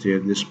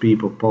initiative, these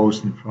people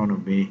posed in front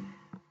of me,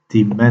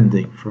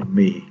 demanding from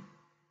me,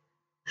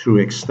 through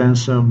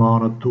extensive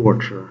amount of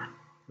torture.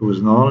 It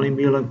was not only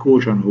Milan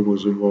Kuchan who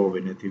was involved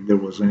in it, if there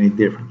was any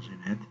difference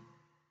in it.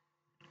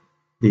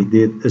 They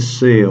did a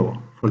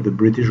sale for the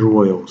British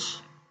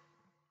royals.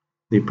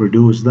 They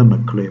produced them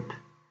a clip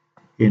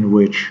in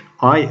which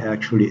I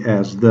actually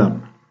asked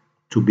them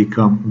to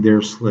become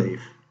their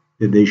slave,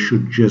 that they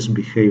should just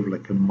behave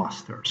like a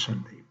masters.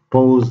 And they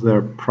posed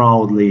there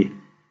proudly,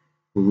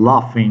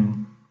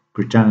 laughing,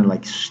 pretending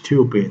like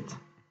stupid.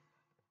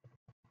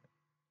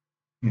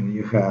 And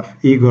you have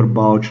Igor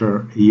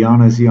Boucher,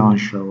 Yanis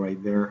Yansha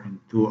right there, and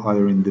two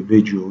other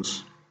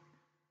individuals,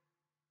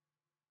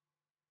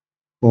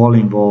 all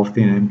involved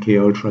in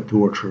MK Ultra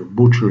torture,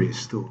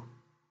 butcheries too.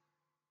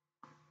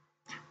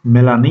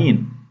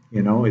 Melanine,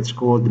 it's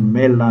called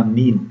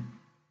melanine.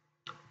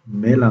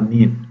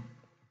 Melanine.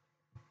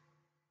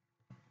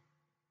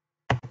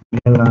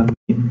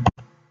 Melanine.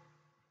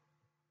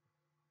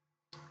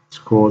 It's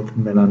called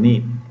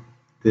melanine.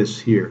 This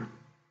here.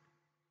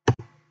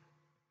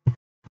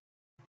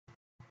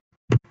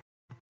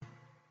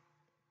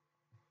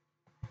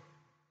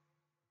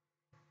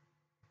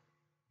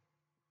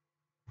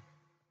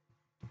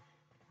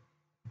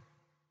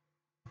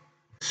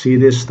 See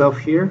this stuff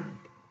here?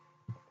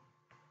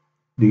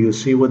 Do you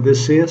see what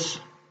this is?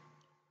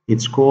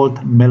 It's called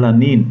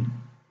melanine.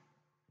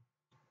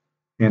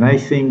 And I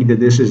think that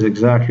this is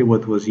exactly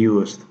what was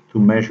used to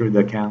measure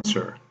the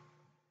cancer.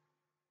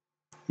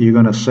 You're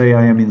gonna say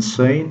I am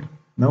insane?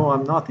 No,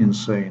 I'm not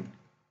insane.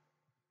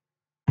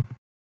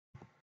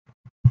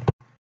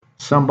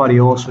 Somebody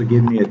also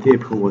gave me a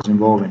tip who was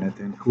involved in it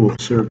and who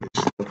observed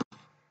this stuff.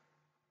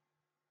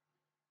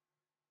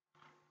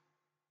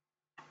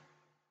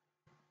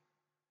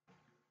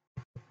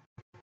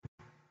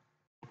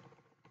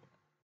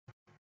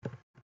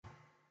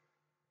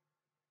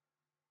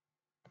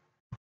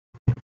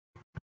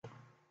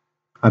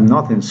 I'm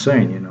not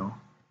insane,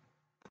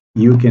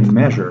 You can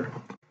measure.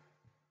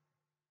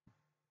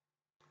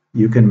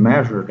 You can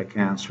measure the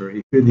cancer.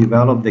 If you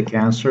develop the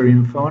cancer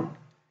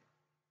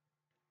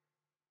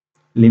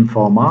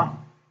lymphoma,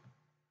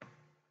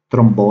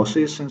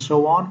 thrombosis, and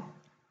so on,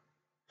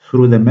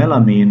 through the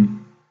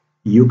melamine,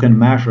 you can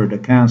measure the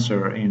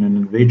cancer in an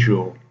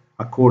individual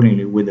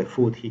accordingly with the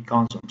food he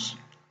consumes,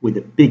 with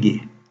the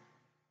piggy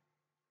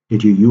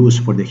that you use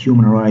for the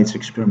human rights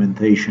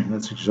experimentation.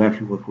 That's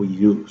exactly what we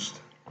used.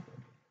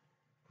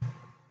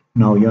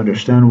 Now you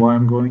understand why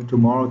I'm going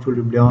tomorrow to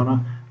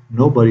Ljubljana?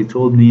 Nobody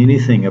told me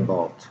anything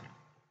about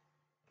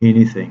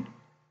anything.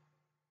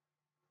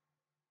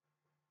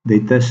 They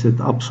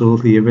tested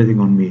absolutely everything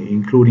on me,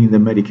 including the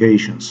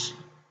medications,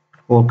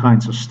 all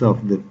kinds of stuff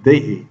that they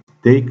ate,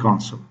 they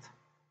consumed.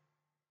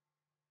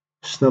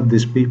 Stuff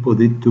these people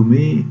did to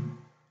me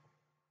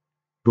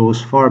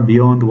goes far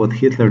beyond what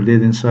Hitler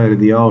did inside of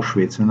the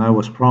Auschwitz, and I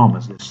was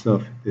promised this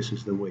stuff, this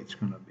is the way it's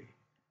gonna be.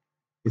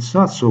 It's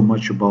not so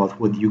much about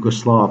what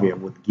Yugoslavia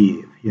would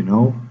give,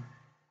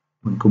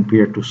 when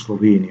compared to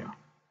Slovenia.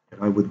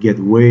 That I would get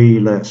way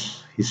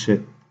less. He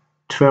said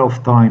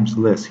 12 times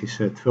less. He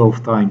said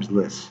 12 times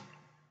less.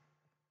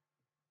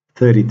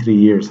 33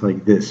 years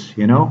like this,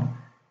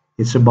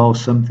 It's about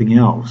something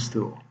else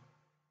too.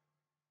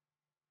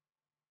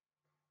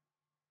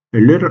 A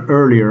little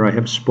earlier, I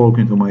have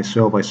spoken to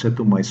myself. I said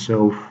to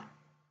myself,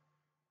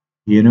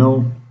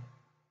 if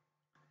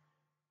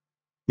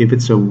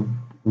it's a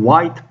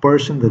white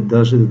person that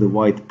does it to the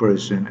white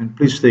person. And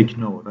please take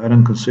note, I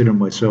don't consider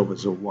myself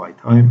as a white.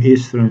 I'm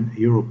Eastern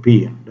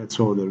European. That's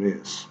all there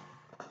is.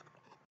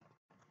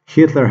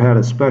 Hitler had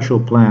a special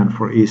plan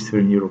for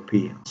Eastern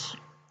Europeans,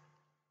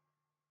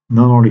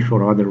 not only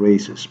for other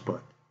races,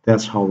 but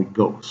that's how it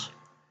goes.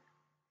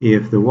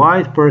 If the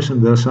white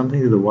person does something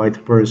to the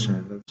white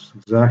person, that's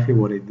exactly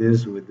what it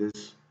is with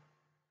this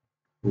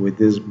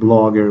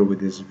blogger,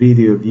 with his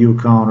video view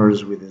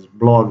counters, with his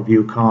blog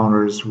view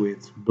counters,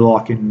 with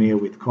blocking me,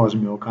 with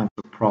causing me all kinds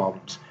of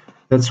problems.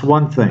 That's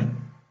one thing,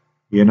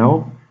 you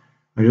know.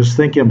 I'm just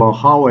thinking about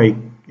how I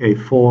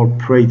fall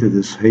prey to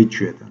this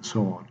hatred and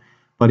so on.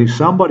 But if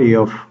somebody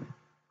of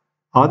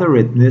other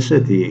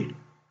ethnicity,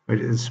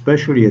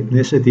 especially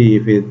ethnicity,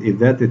 if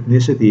that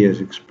ethnicity is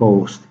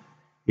exposed,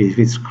 if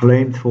it's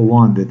claimed for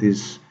one that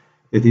is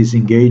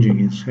engaging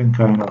in some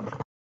kind of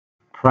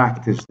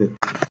practice that is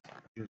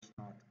just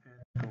not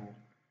ethical,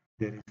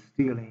 that is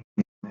stealing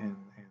and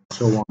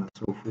so on and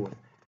so forth,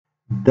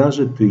 does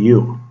it to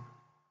you,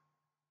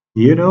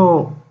 you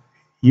know,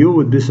 you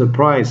would be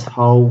surprised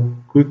how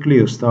quickly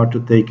you start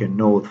to take a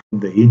note from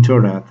the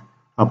internet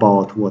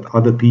about what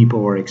other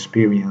people are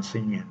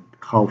experiencing and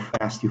how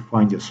fast you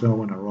find yourself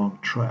on a wrong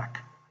track.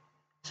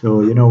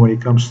 So, you know, when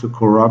it comes to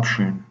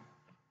corruption,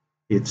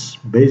 it's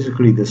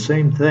basically the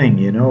same thing,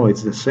 you know,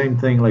 it's the same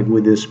thing like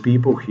with these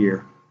people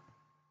here.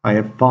 I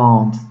have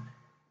found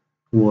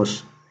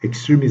was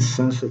extremely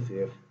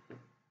sensitive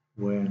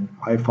when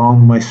I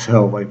found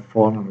myself, I've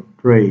fallen a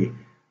prey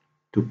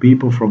to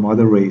people from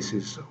other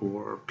races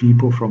or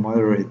people from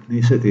other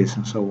ethnicities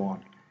and so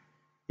on.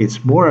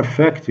 It's more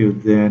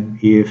effective than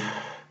if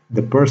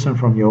the person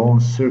from your own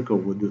circle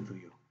would do to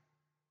you.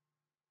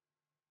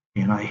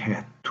 And I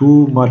had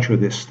too much of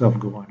this stuff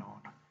going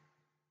on.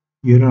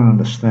 You don't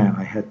understand.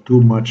 I had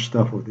too much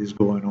stuff of this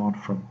going on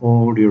from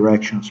all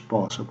directions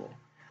possible.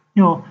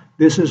 You know,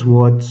 this is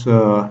what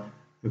the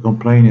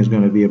complaint is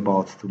going to be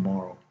about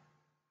tomorrow.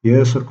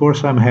 Yes, of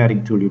course I'm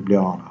heading to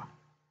Ljubljana.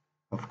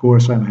 Of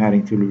course I'm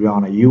heading to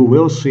Ljubljana. You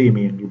will see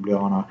me in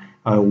Ljubljana.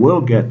 I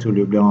will get to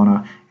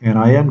Ljubljana, and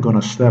I am going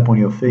to step on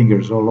your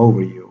fingers all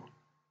over you.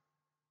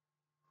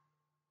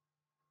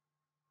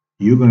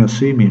 You're going to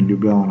see me in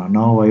Ljubljana.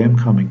 Now I am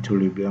coming to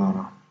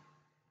Ljubljana.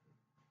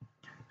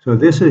 So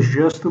this is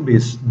just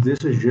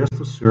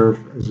to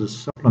serve as a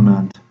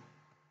supplement,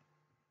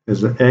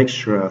 as an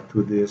extra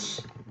to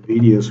these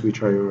videos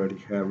which I already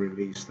have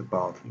released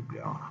about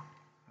Ljubljana,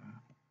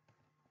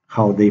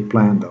 how they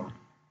planned on.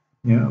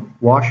 Yeah,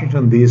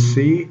 Washington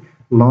D.C.,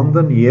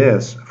 London,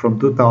 yes, from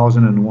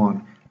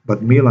 2001,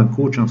 but Milan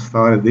Kucan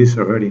started this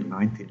already in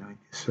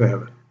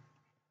 1997,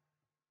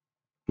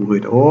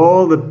 with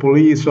all the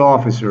police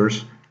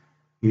officers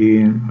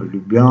in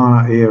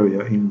Ljubljana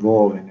area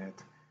involved in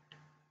it,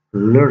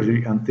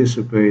 literally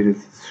anticipated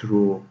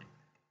through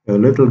a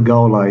little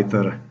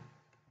Gauleiter,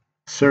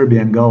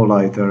 Serbian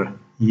Gauleiter,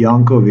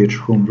 Jankovic,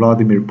 whom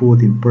Vladimir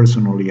Putin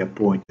personally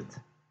appointed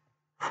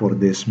for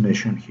this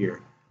mission here,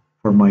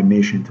 for my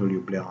mission to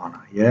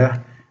Ljubljana, yeah,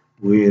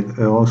 with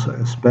also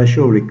a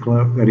special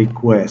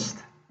request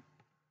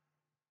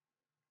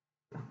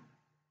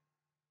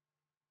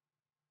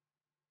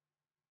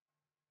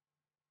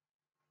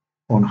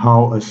on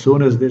how, as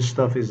soon as this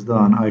stuff is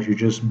done, I should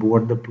just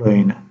board the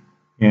plane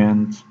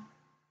and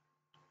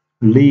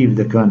leave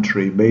the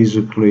country,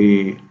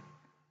 basically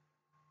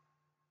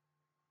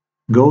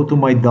go to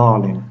my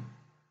darling,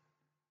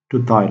 to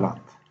Thailand.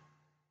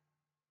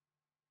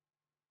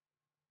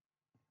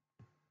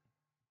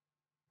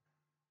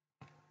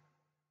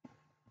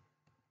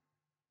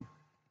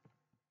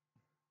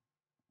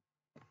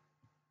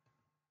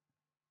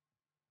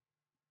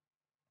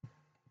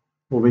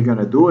 What we're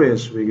gonna do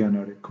is we're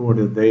gonna record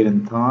the date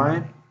and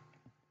time.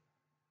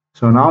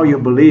 So now you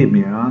believe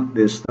me, huh?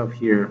 This stuff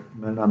here,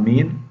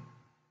 melamine,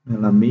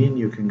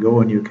 you can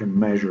go and you can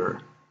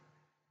measure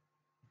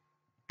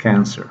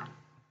cancer.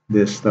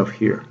 This stuff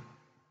here.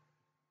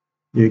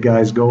 You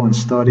guys go and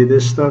study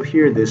this stuff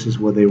here. This is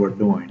what they were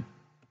doing.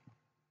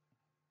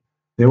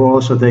 They were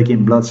also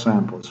taking blood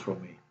samples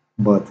from me,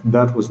 but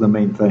that was the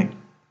main thing.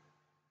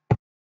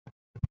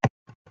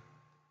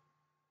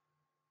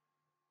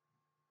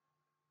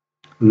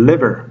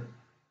 Liver.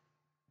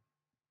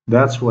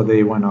 That's what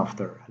they went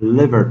after.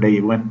 Liver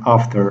they went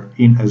after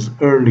in as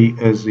early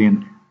as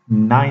in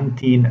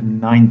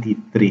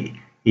 1993.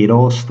 It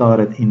all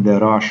started in the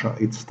Russia.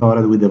 It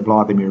started with the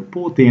Vladimir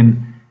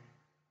Putin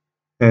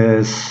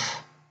as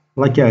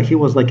like he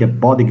was like a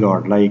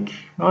bodyguard, like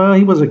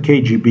he was a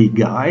KGB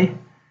guy,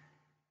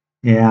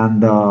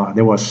 and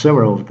there were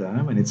several of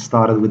them, and it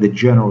started with a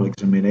general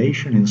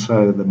examination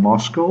inside of the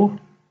Moscow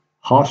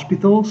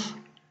hospitals,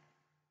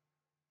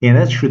 and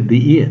that should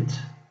be it.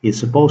 It's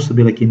supposed to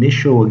be like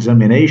initial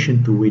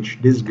examination to which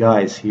these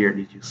guys here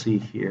that you see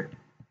here,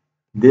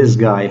 these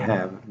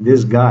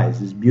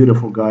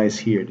beautiful guys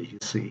here that you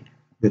see,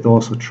 that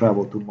also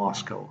travel to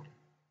Moscow.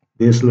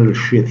 This little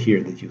shit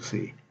here that you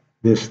see,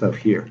 this stuff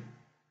here,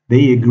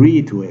 they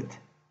agree to it.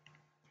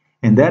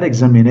 And that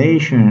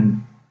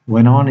examination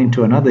went on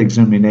into another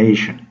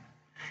examination.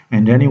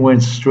 And then he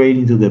went straight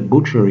into the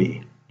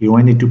butchery. He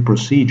went into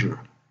procedure.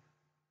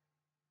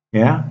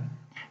 Yeah?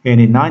 And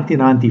in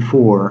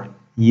 1994,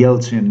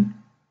 Yeltsin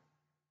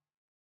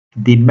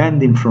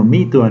demanding from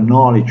me to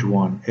acknowledge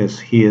one as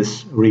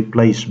his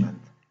replacement,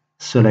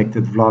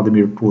 selected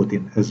Vladimir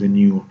Putin as a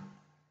new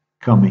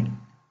coming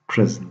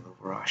president of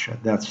Russia.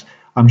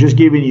 I'm just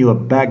giving you a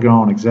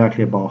background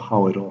exactly about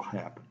how it all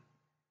happened.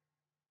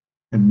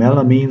 And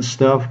melamine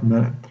stuff,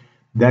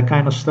 that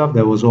kind of stuff,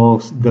 that was all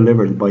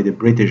delivered by the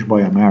British,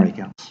 by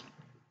Americans,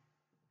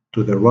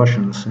 to the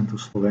Russians and to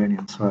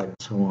Slovenian side and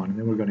so on. And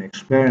they were going to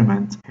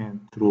experiment and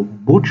through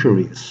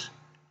butcheries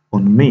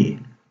on me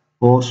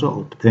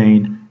also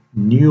obtain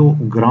new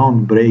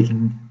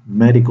groundbreaking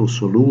medical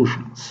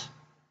solutions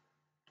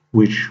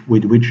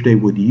with which they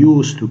would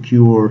use to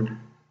cure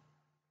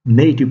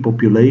native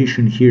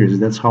population here.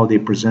 That's how they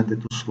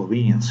presented to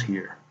Slovenians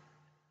here.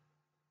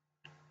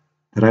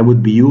 That I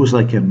would be used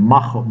like a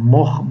moho,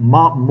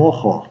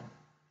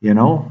 you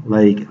know,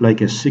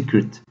 like a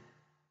secret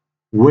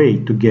way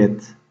to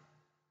get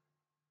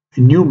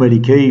new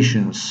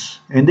medications.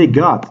 And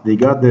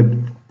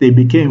they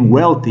became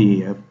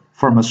wealthy. A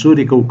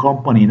pharmaceutical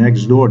company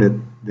next door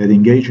that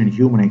engaged in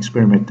human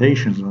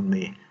experimentations on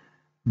me,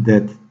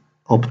 that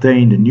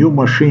obtained new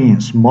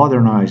machines,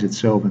 modernized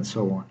itself, and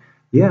so on.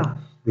 Yeah,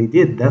 they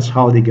did. That's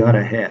how they got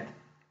ahead.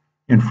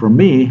 And for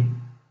me,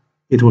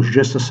 it was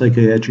just a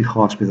psychiatric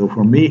hospital.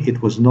 For me,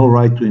 it was no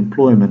right to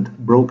employment,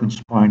 broken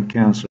spine,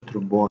 cancer,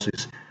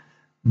 thrombosis,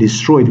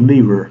 destroyed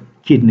liver,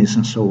 kidneys,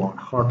 and so on,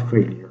 heart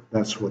failure.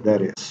 That's what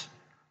that is.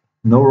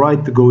 No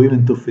right to go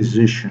even to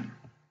physician.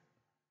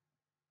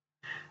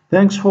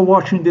 Thanks for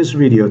watching this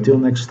video. Till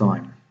next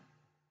time.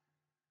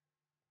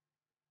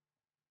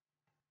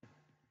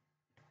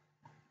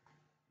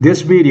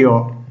 This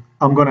video,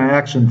 I'm going to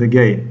accent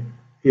again.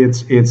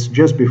 It's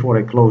just before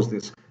I close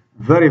this.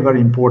 Very,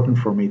 very important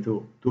for me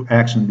to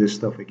accent this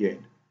stuff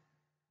again.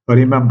 But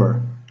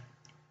remember,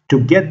 to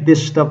get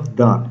this stuff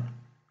done,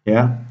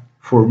 yeah,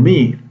 for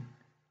me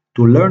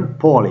to learn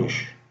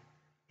Polish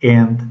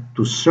and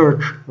to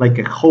search like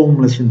a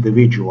homeless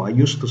individual. I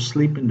used to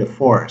sleep in the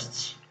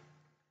forests.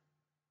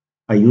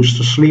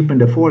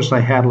 I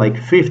had like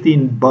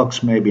 15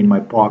 bucks maybe in my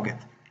pocket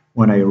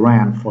when I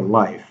ran for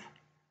life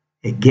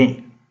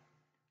again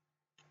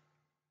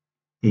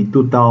in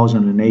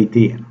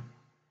 2018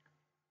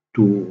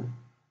 to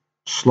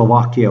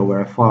Slovakia,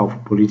 where I filed for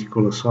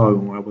political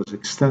asylum, where I was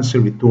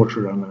extensively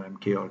tortured under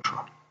MK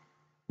Ultra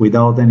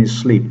without any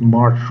sleep,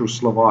 marched through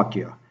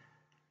Slovakia,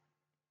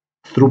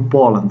 through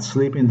Poland,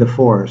 sleep in the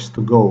forest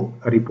to go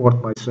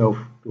report myself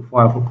to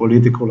file for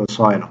political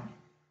asylum.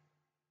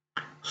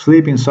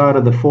 Sleep inside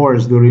of the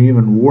forest during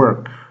even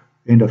work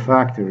in the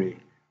factory,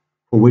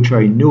 for which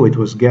I knew it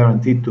was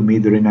guaranteed to me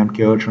during MK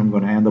Ultra I'm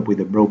going to end up with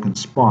a broken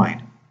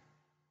spine,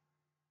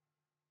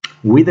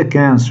 with a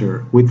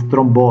cancer, with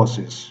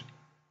thrombosis.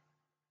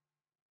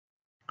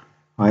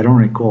 I don't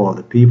recall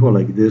the people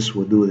like this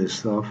would do this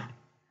stuff.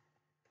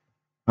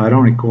 I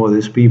don't recall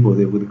these people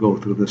that would go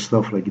through the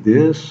stuff like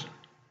this.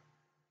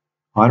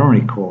 I don't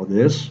recall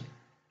this.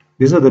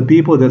 These are the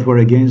people that were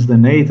against the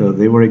NATO.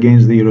 They were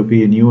against the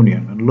European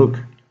Union. And look,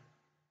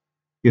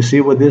 you see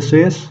what this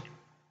is?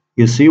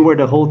 You see where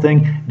the whole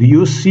thing... Do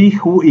you see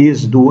who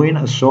is doing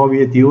a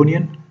Soviet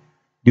Union?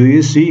 Do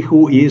you see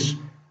who is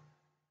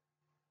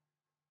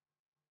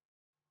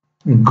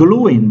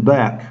gluing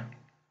back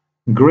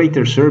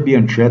Greater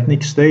Serbian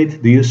Chetnik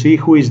state? Do you see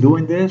who is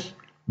doing this?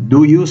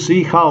 Do you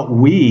see how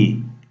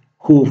we,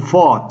 who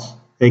fought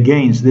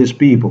against these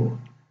people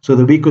so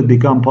that we could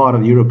become part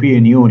of the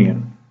European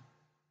Union,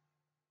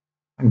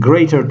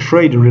 greater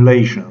trade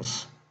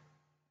relations,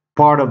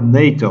 part of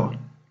NATO,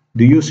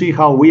 do you see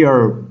how we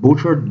are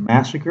butchered,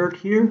 massacred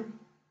here?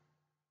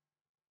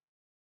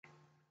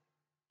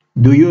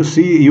 Do you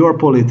see your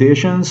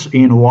politicians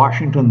in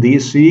Washington,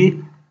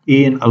 D.C.,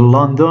 in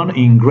London,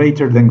 in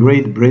greater than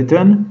Great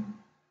Britain?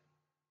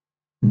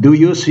 Do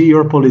you see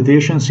your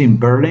politicians in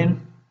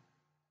Berlin?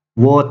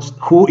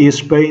 Who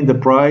is paying the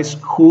price?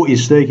 Who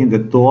is taking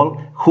the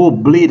toll? Who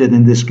bleeded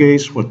in this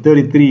case for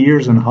 33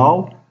 years and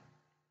how?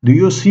 Do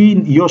you see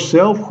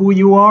yourself who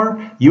you are?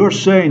 You're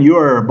saying you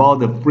are about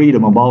the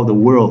freedom, about the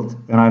world,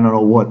 and I don't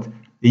know what.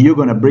 You're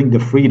going to bring the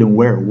freedom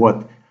where?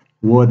 What?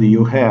 What do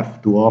you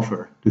have to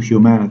offer to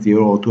humanity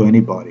or to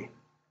anybody?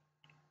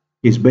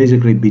 It's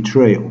basically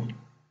betrayal,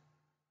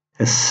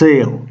 a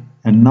sale,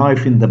 a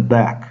knife in the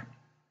back.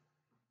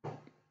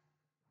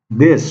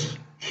 This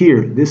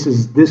here, this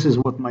is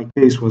what my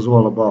case was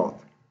all about.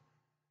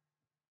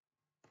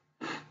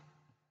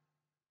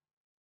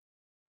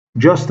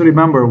 Just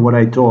remember what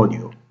I told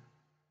you.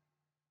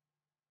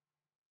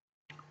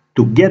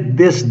 To get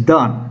this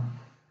done,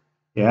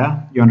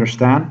 yeah, you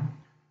understand?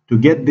 To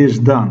get this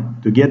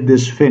done, to get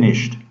this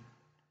finished,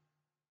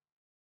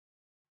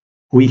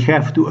 we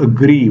have to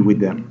agree with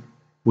them.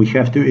 We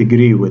have to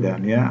agree with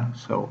them, yeah?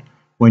 So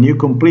when you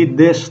complete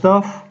this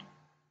stuff,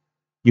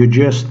 you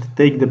just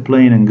take the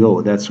plane and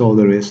go. That's all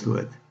there is to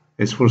it.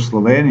 As for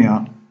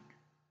Slovenia,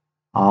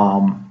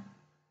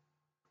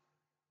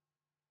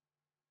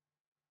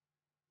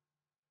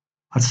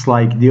 It's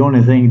like the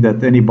only thing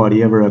that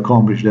anybody ever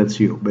accomplished, that's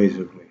you,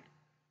 basically.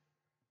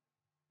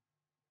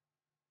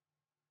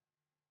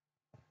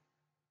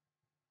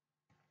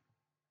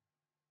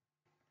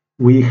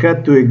 We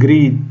had to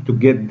agree to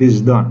get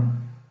this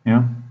done.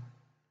 Yeah?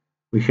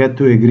 We had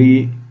to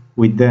agree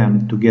with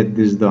them to get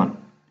this done.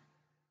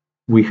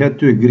 We had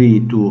to agree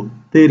to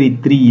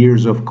 33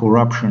 years of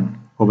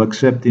corruption, of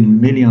accepting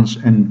millions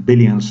and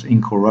billions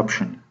in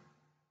corruption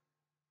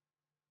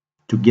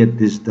to get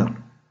this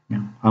done.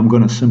 Yeah? I'm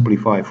going to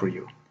simplify for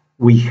you.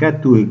 We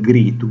had to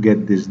agree to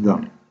get this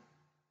done.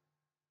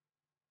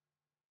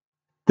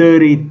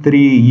 33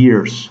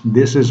 years.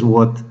 This is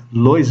what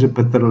Lojze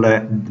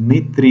Petrle,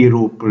 Dmitry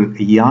Rupel,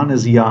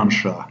 Janez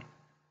Janša,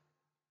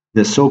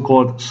 the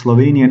so-called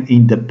Slovenian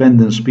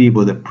independence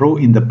people, the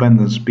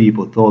pro-independence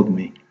people told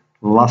me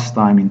last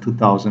time in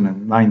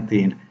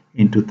 2019,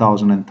 in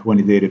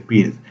 2020 they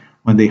repeated,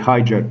 when they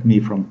hijacked me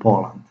from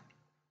Poland.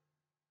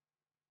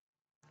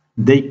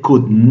 They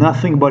could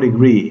nothing but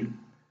agree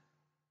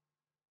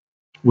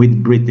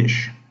with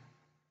British.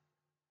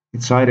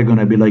 It's either going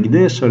to be like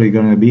this or it's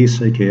going to be a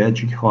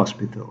psychiatric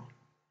hospital.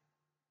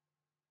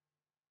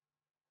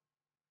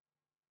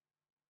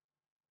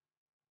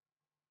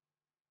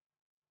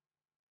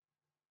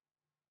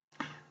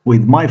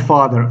 With my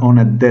father on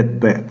a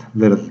deathbed,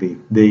 literally,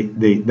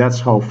 that's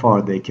how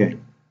far they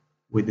came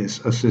with this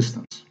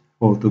assistance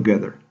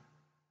altogether.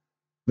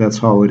 That's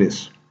how it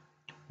is,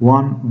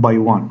 one by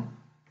one.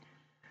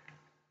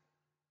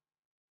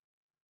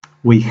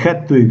 We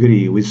had to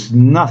agree with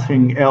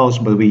nothing else,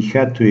 but we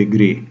had to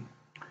agree.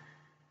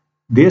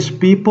 These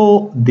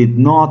people did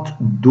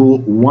not do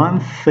one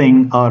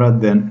thing other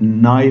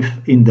than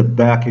knife in the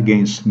back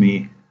against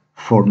me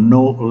for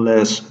no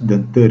less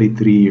than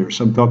 33 years.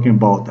 I'm talking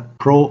about the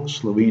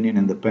pro-Slovenian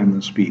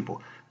independence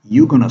people.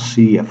 You're gonna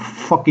see a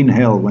fucking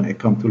hell when I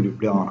come to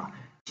Ljubljana.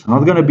 It's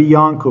not gonna be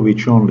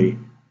Jankovic only.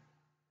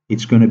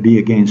 It's gonna be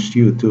against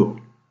you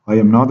too. I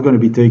am not gonna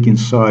be taking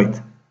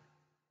side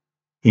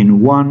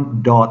in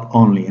one dot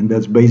only, and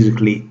that's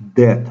basically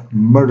death,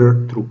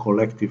 murder through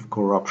collective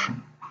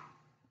corruption.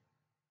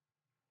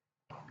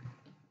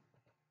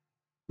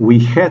 We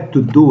had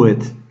to do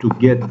it to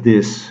get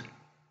this.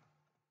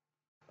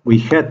 We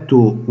had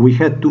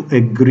to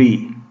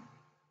agree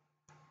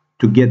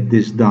to get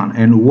this done.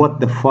 And what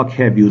the fuck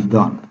have you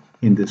done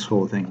in this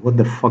whole thing? What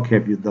the fuck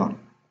have you done?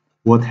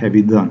 What have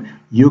you done?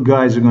 You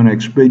guys are gonna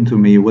explain to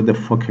me what the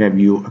fuck have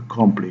you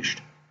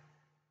accomplished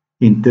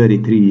in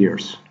 33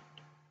 years.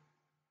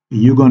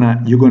 You're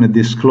gonna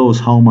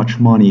disclose how much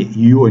money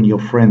you and your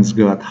friends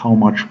got, how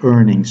much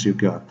earnings you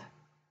got,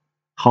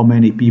 how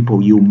many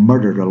people you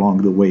murdered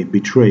along the way,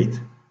 betrayed.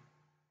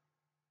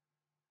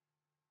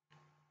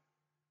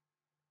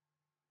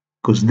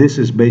 Because this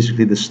is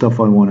basically the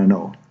stuff I want to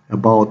know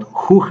about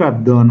who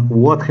have done,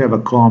 what have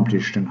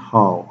accomplished, and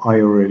how.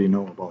 I already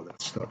know about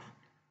that stuff.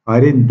 I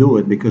didn't do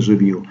it because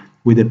of you.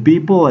 With the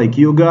people like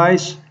you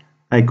guys,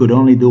 I could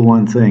only do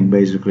one thing,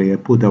 basically. I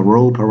put a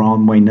rope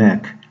around my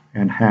neck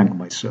and hang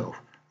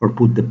myself, or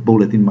put the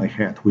bullet in my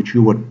head, which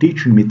you were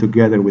teaching me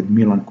together with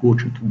Milan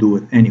Kučan to do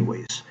it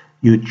anyways.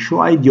 You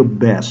tried your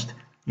best,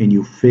 and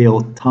you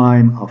failed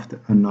time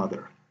after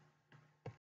another.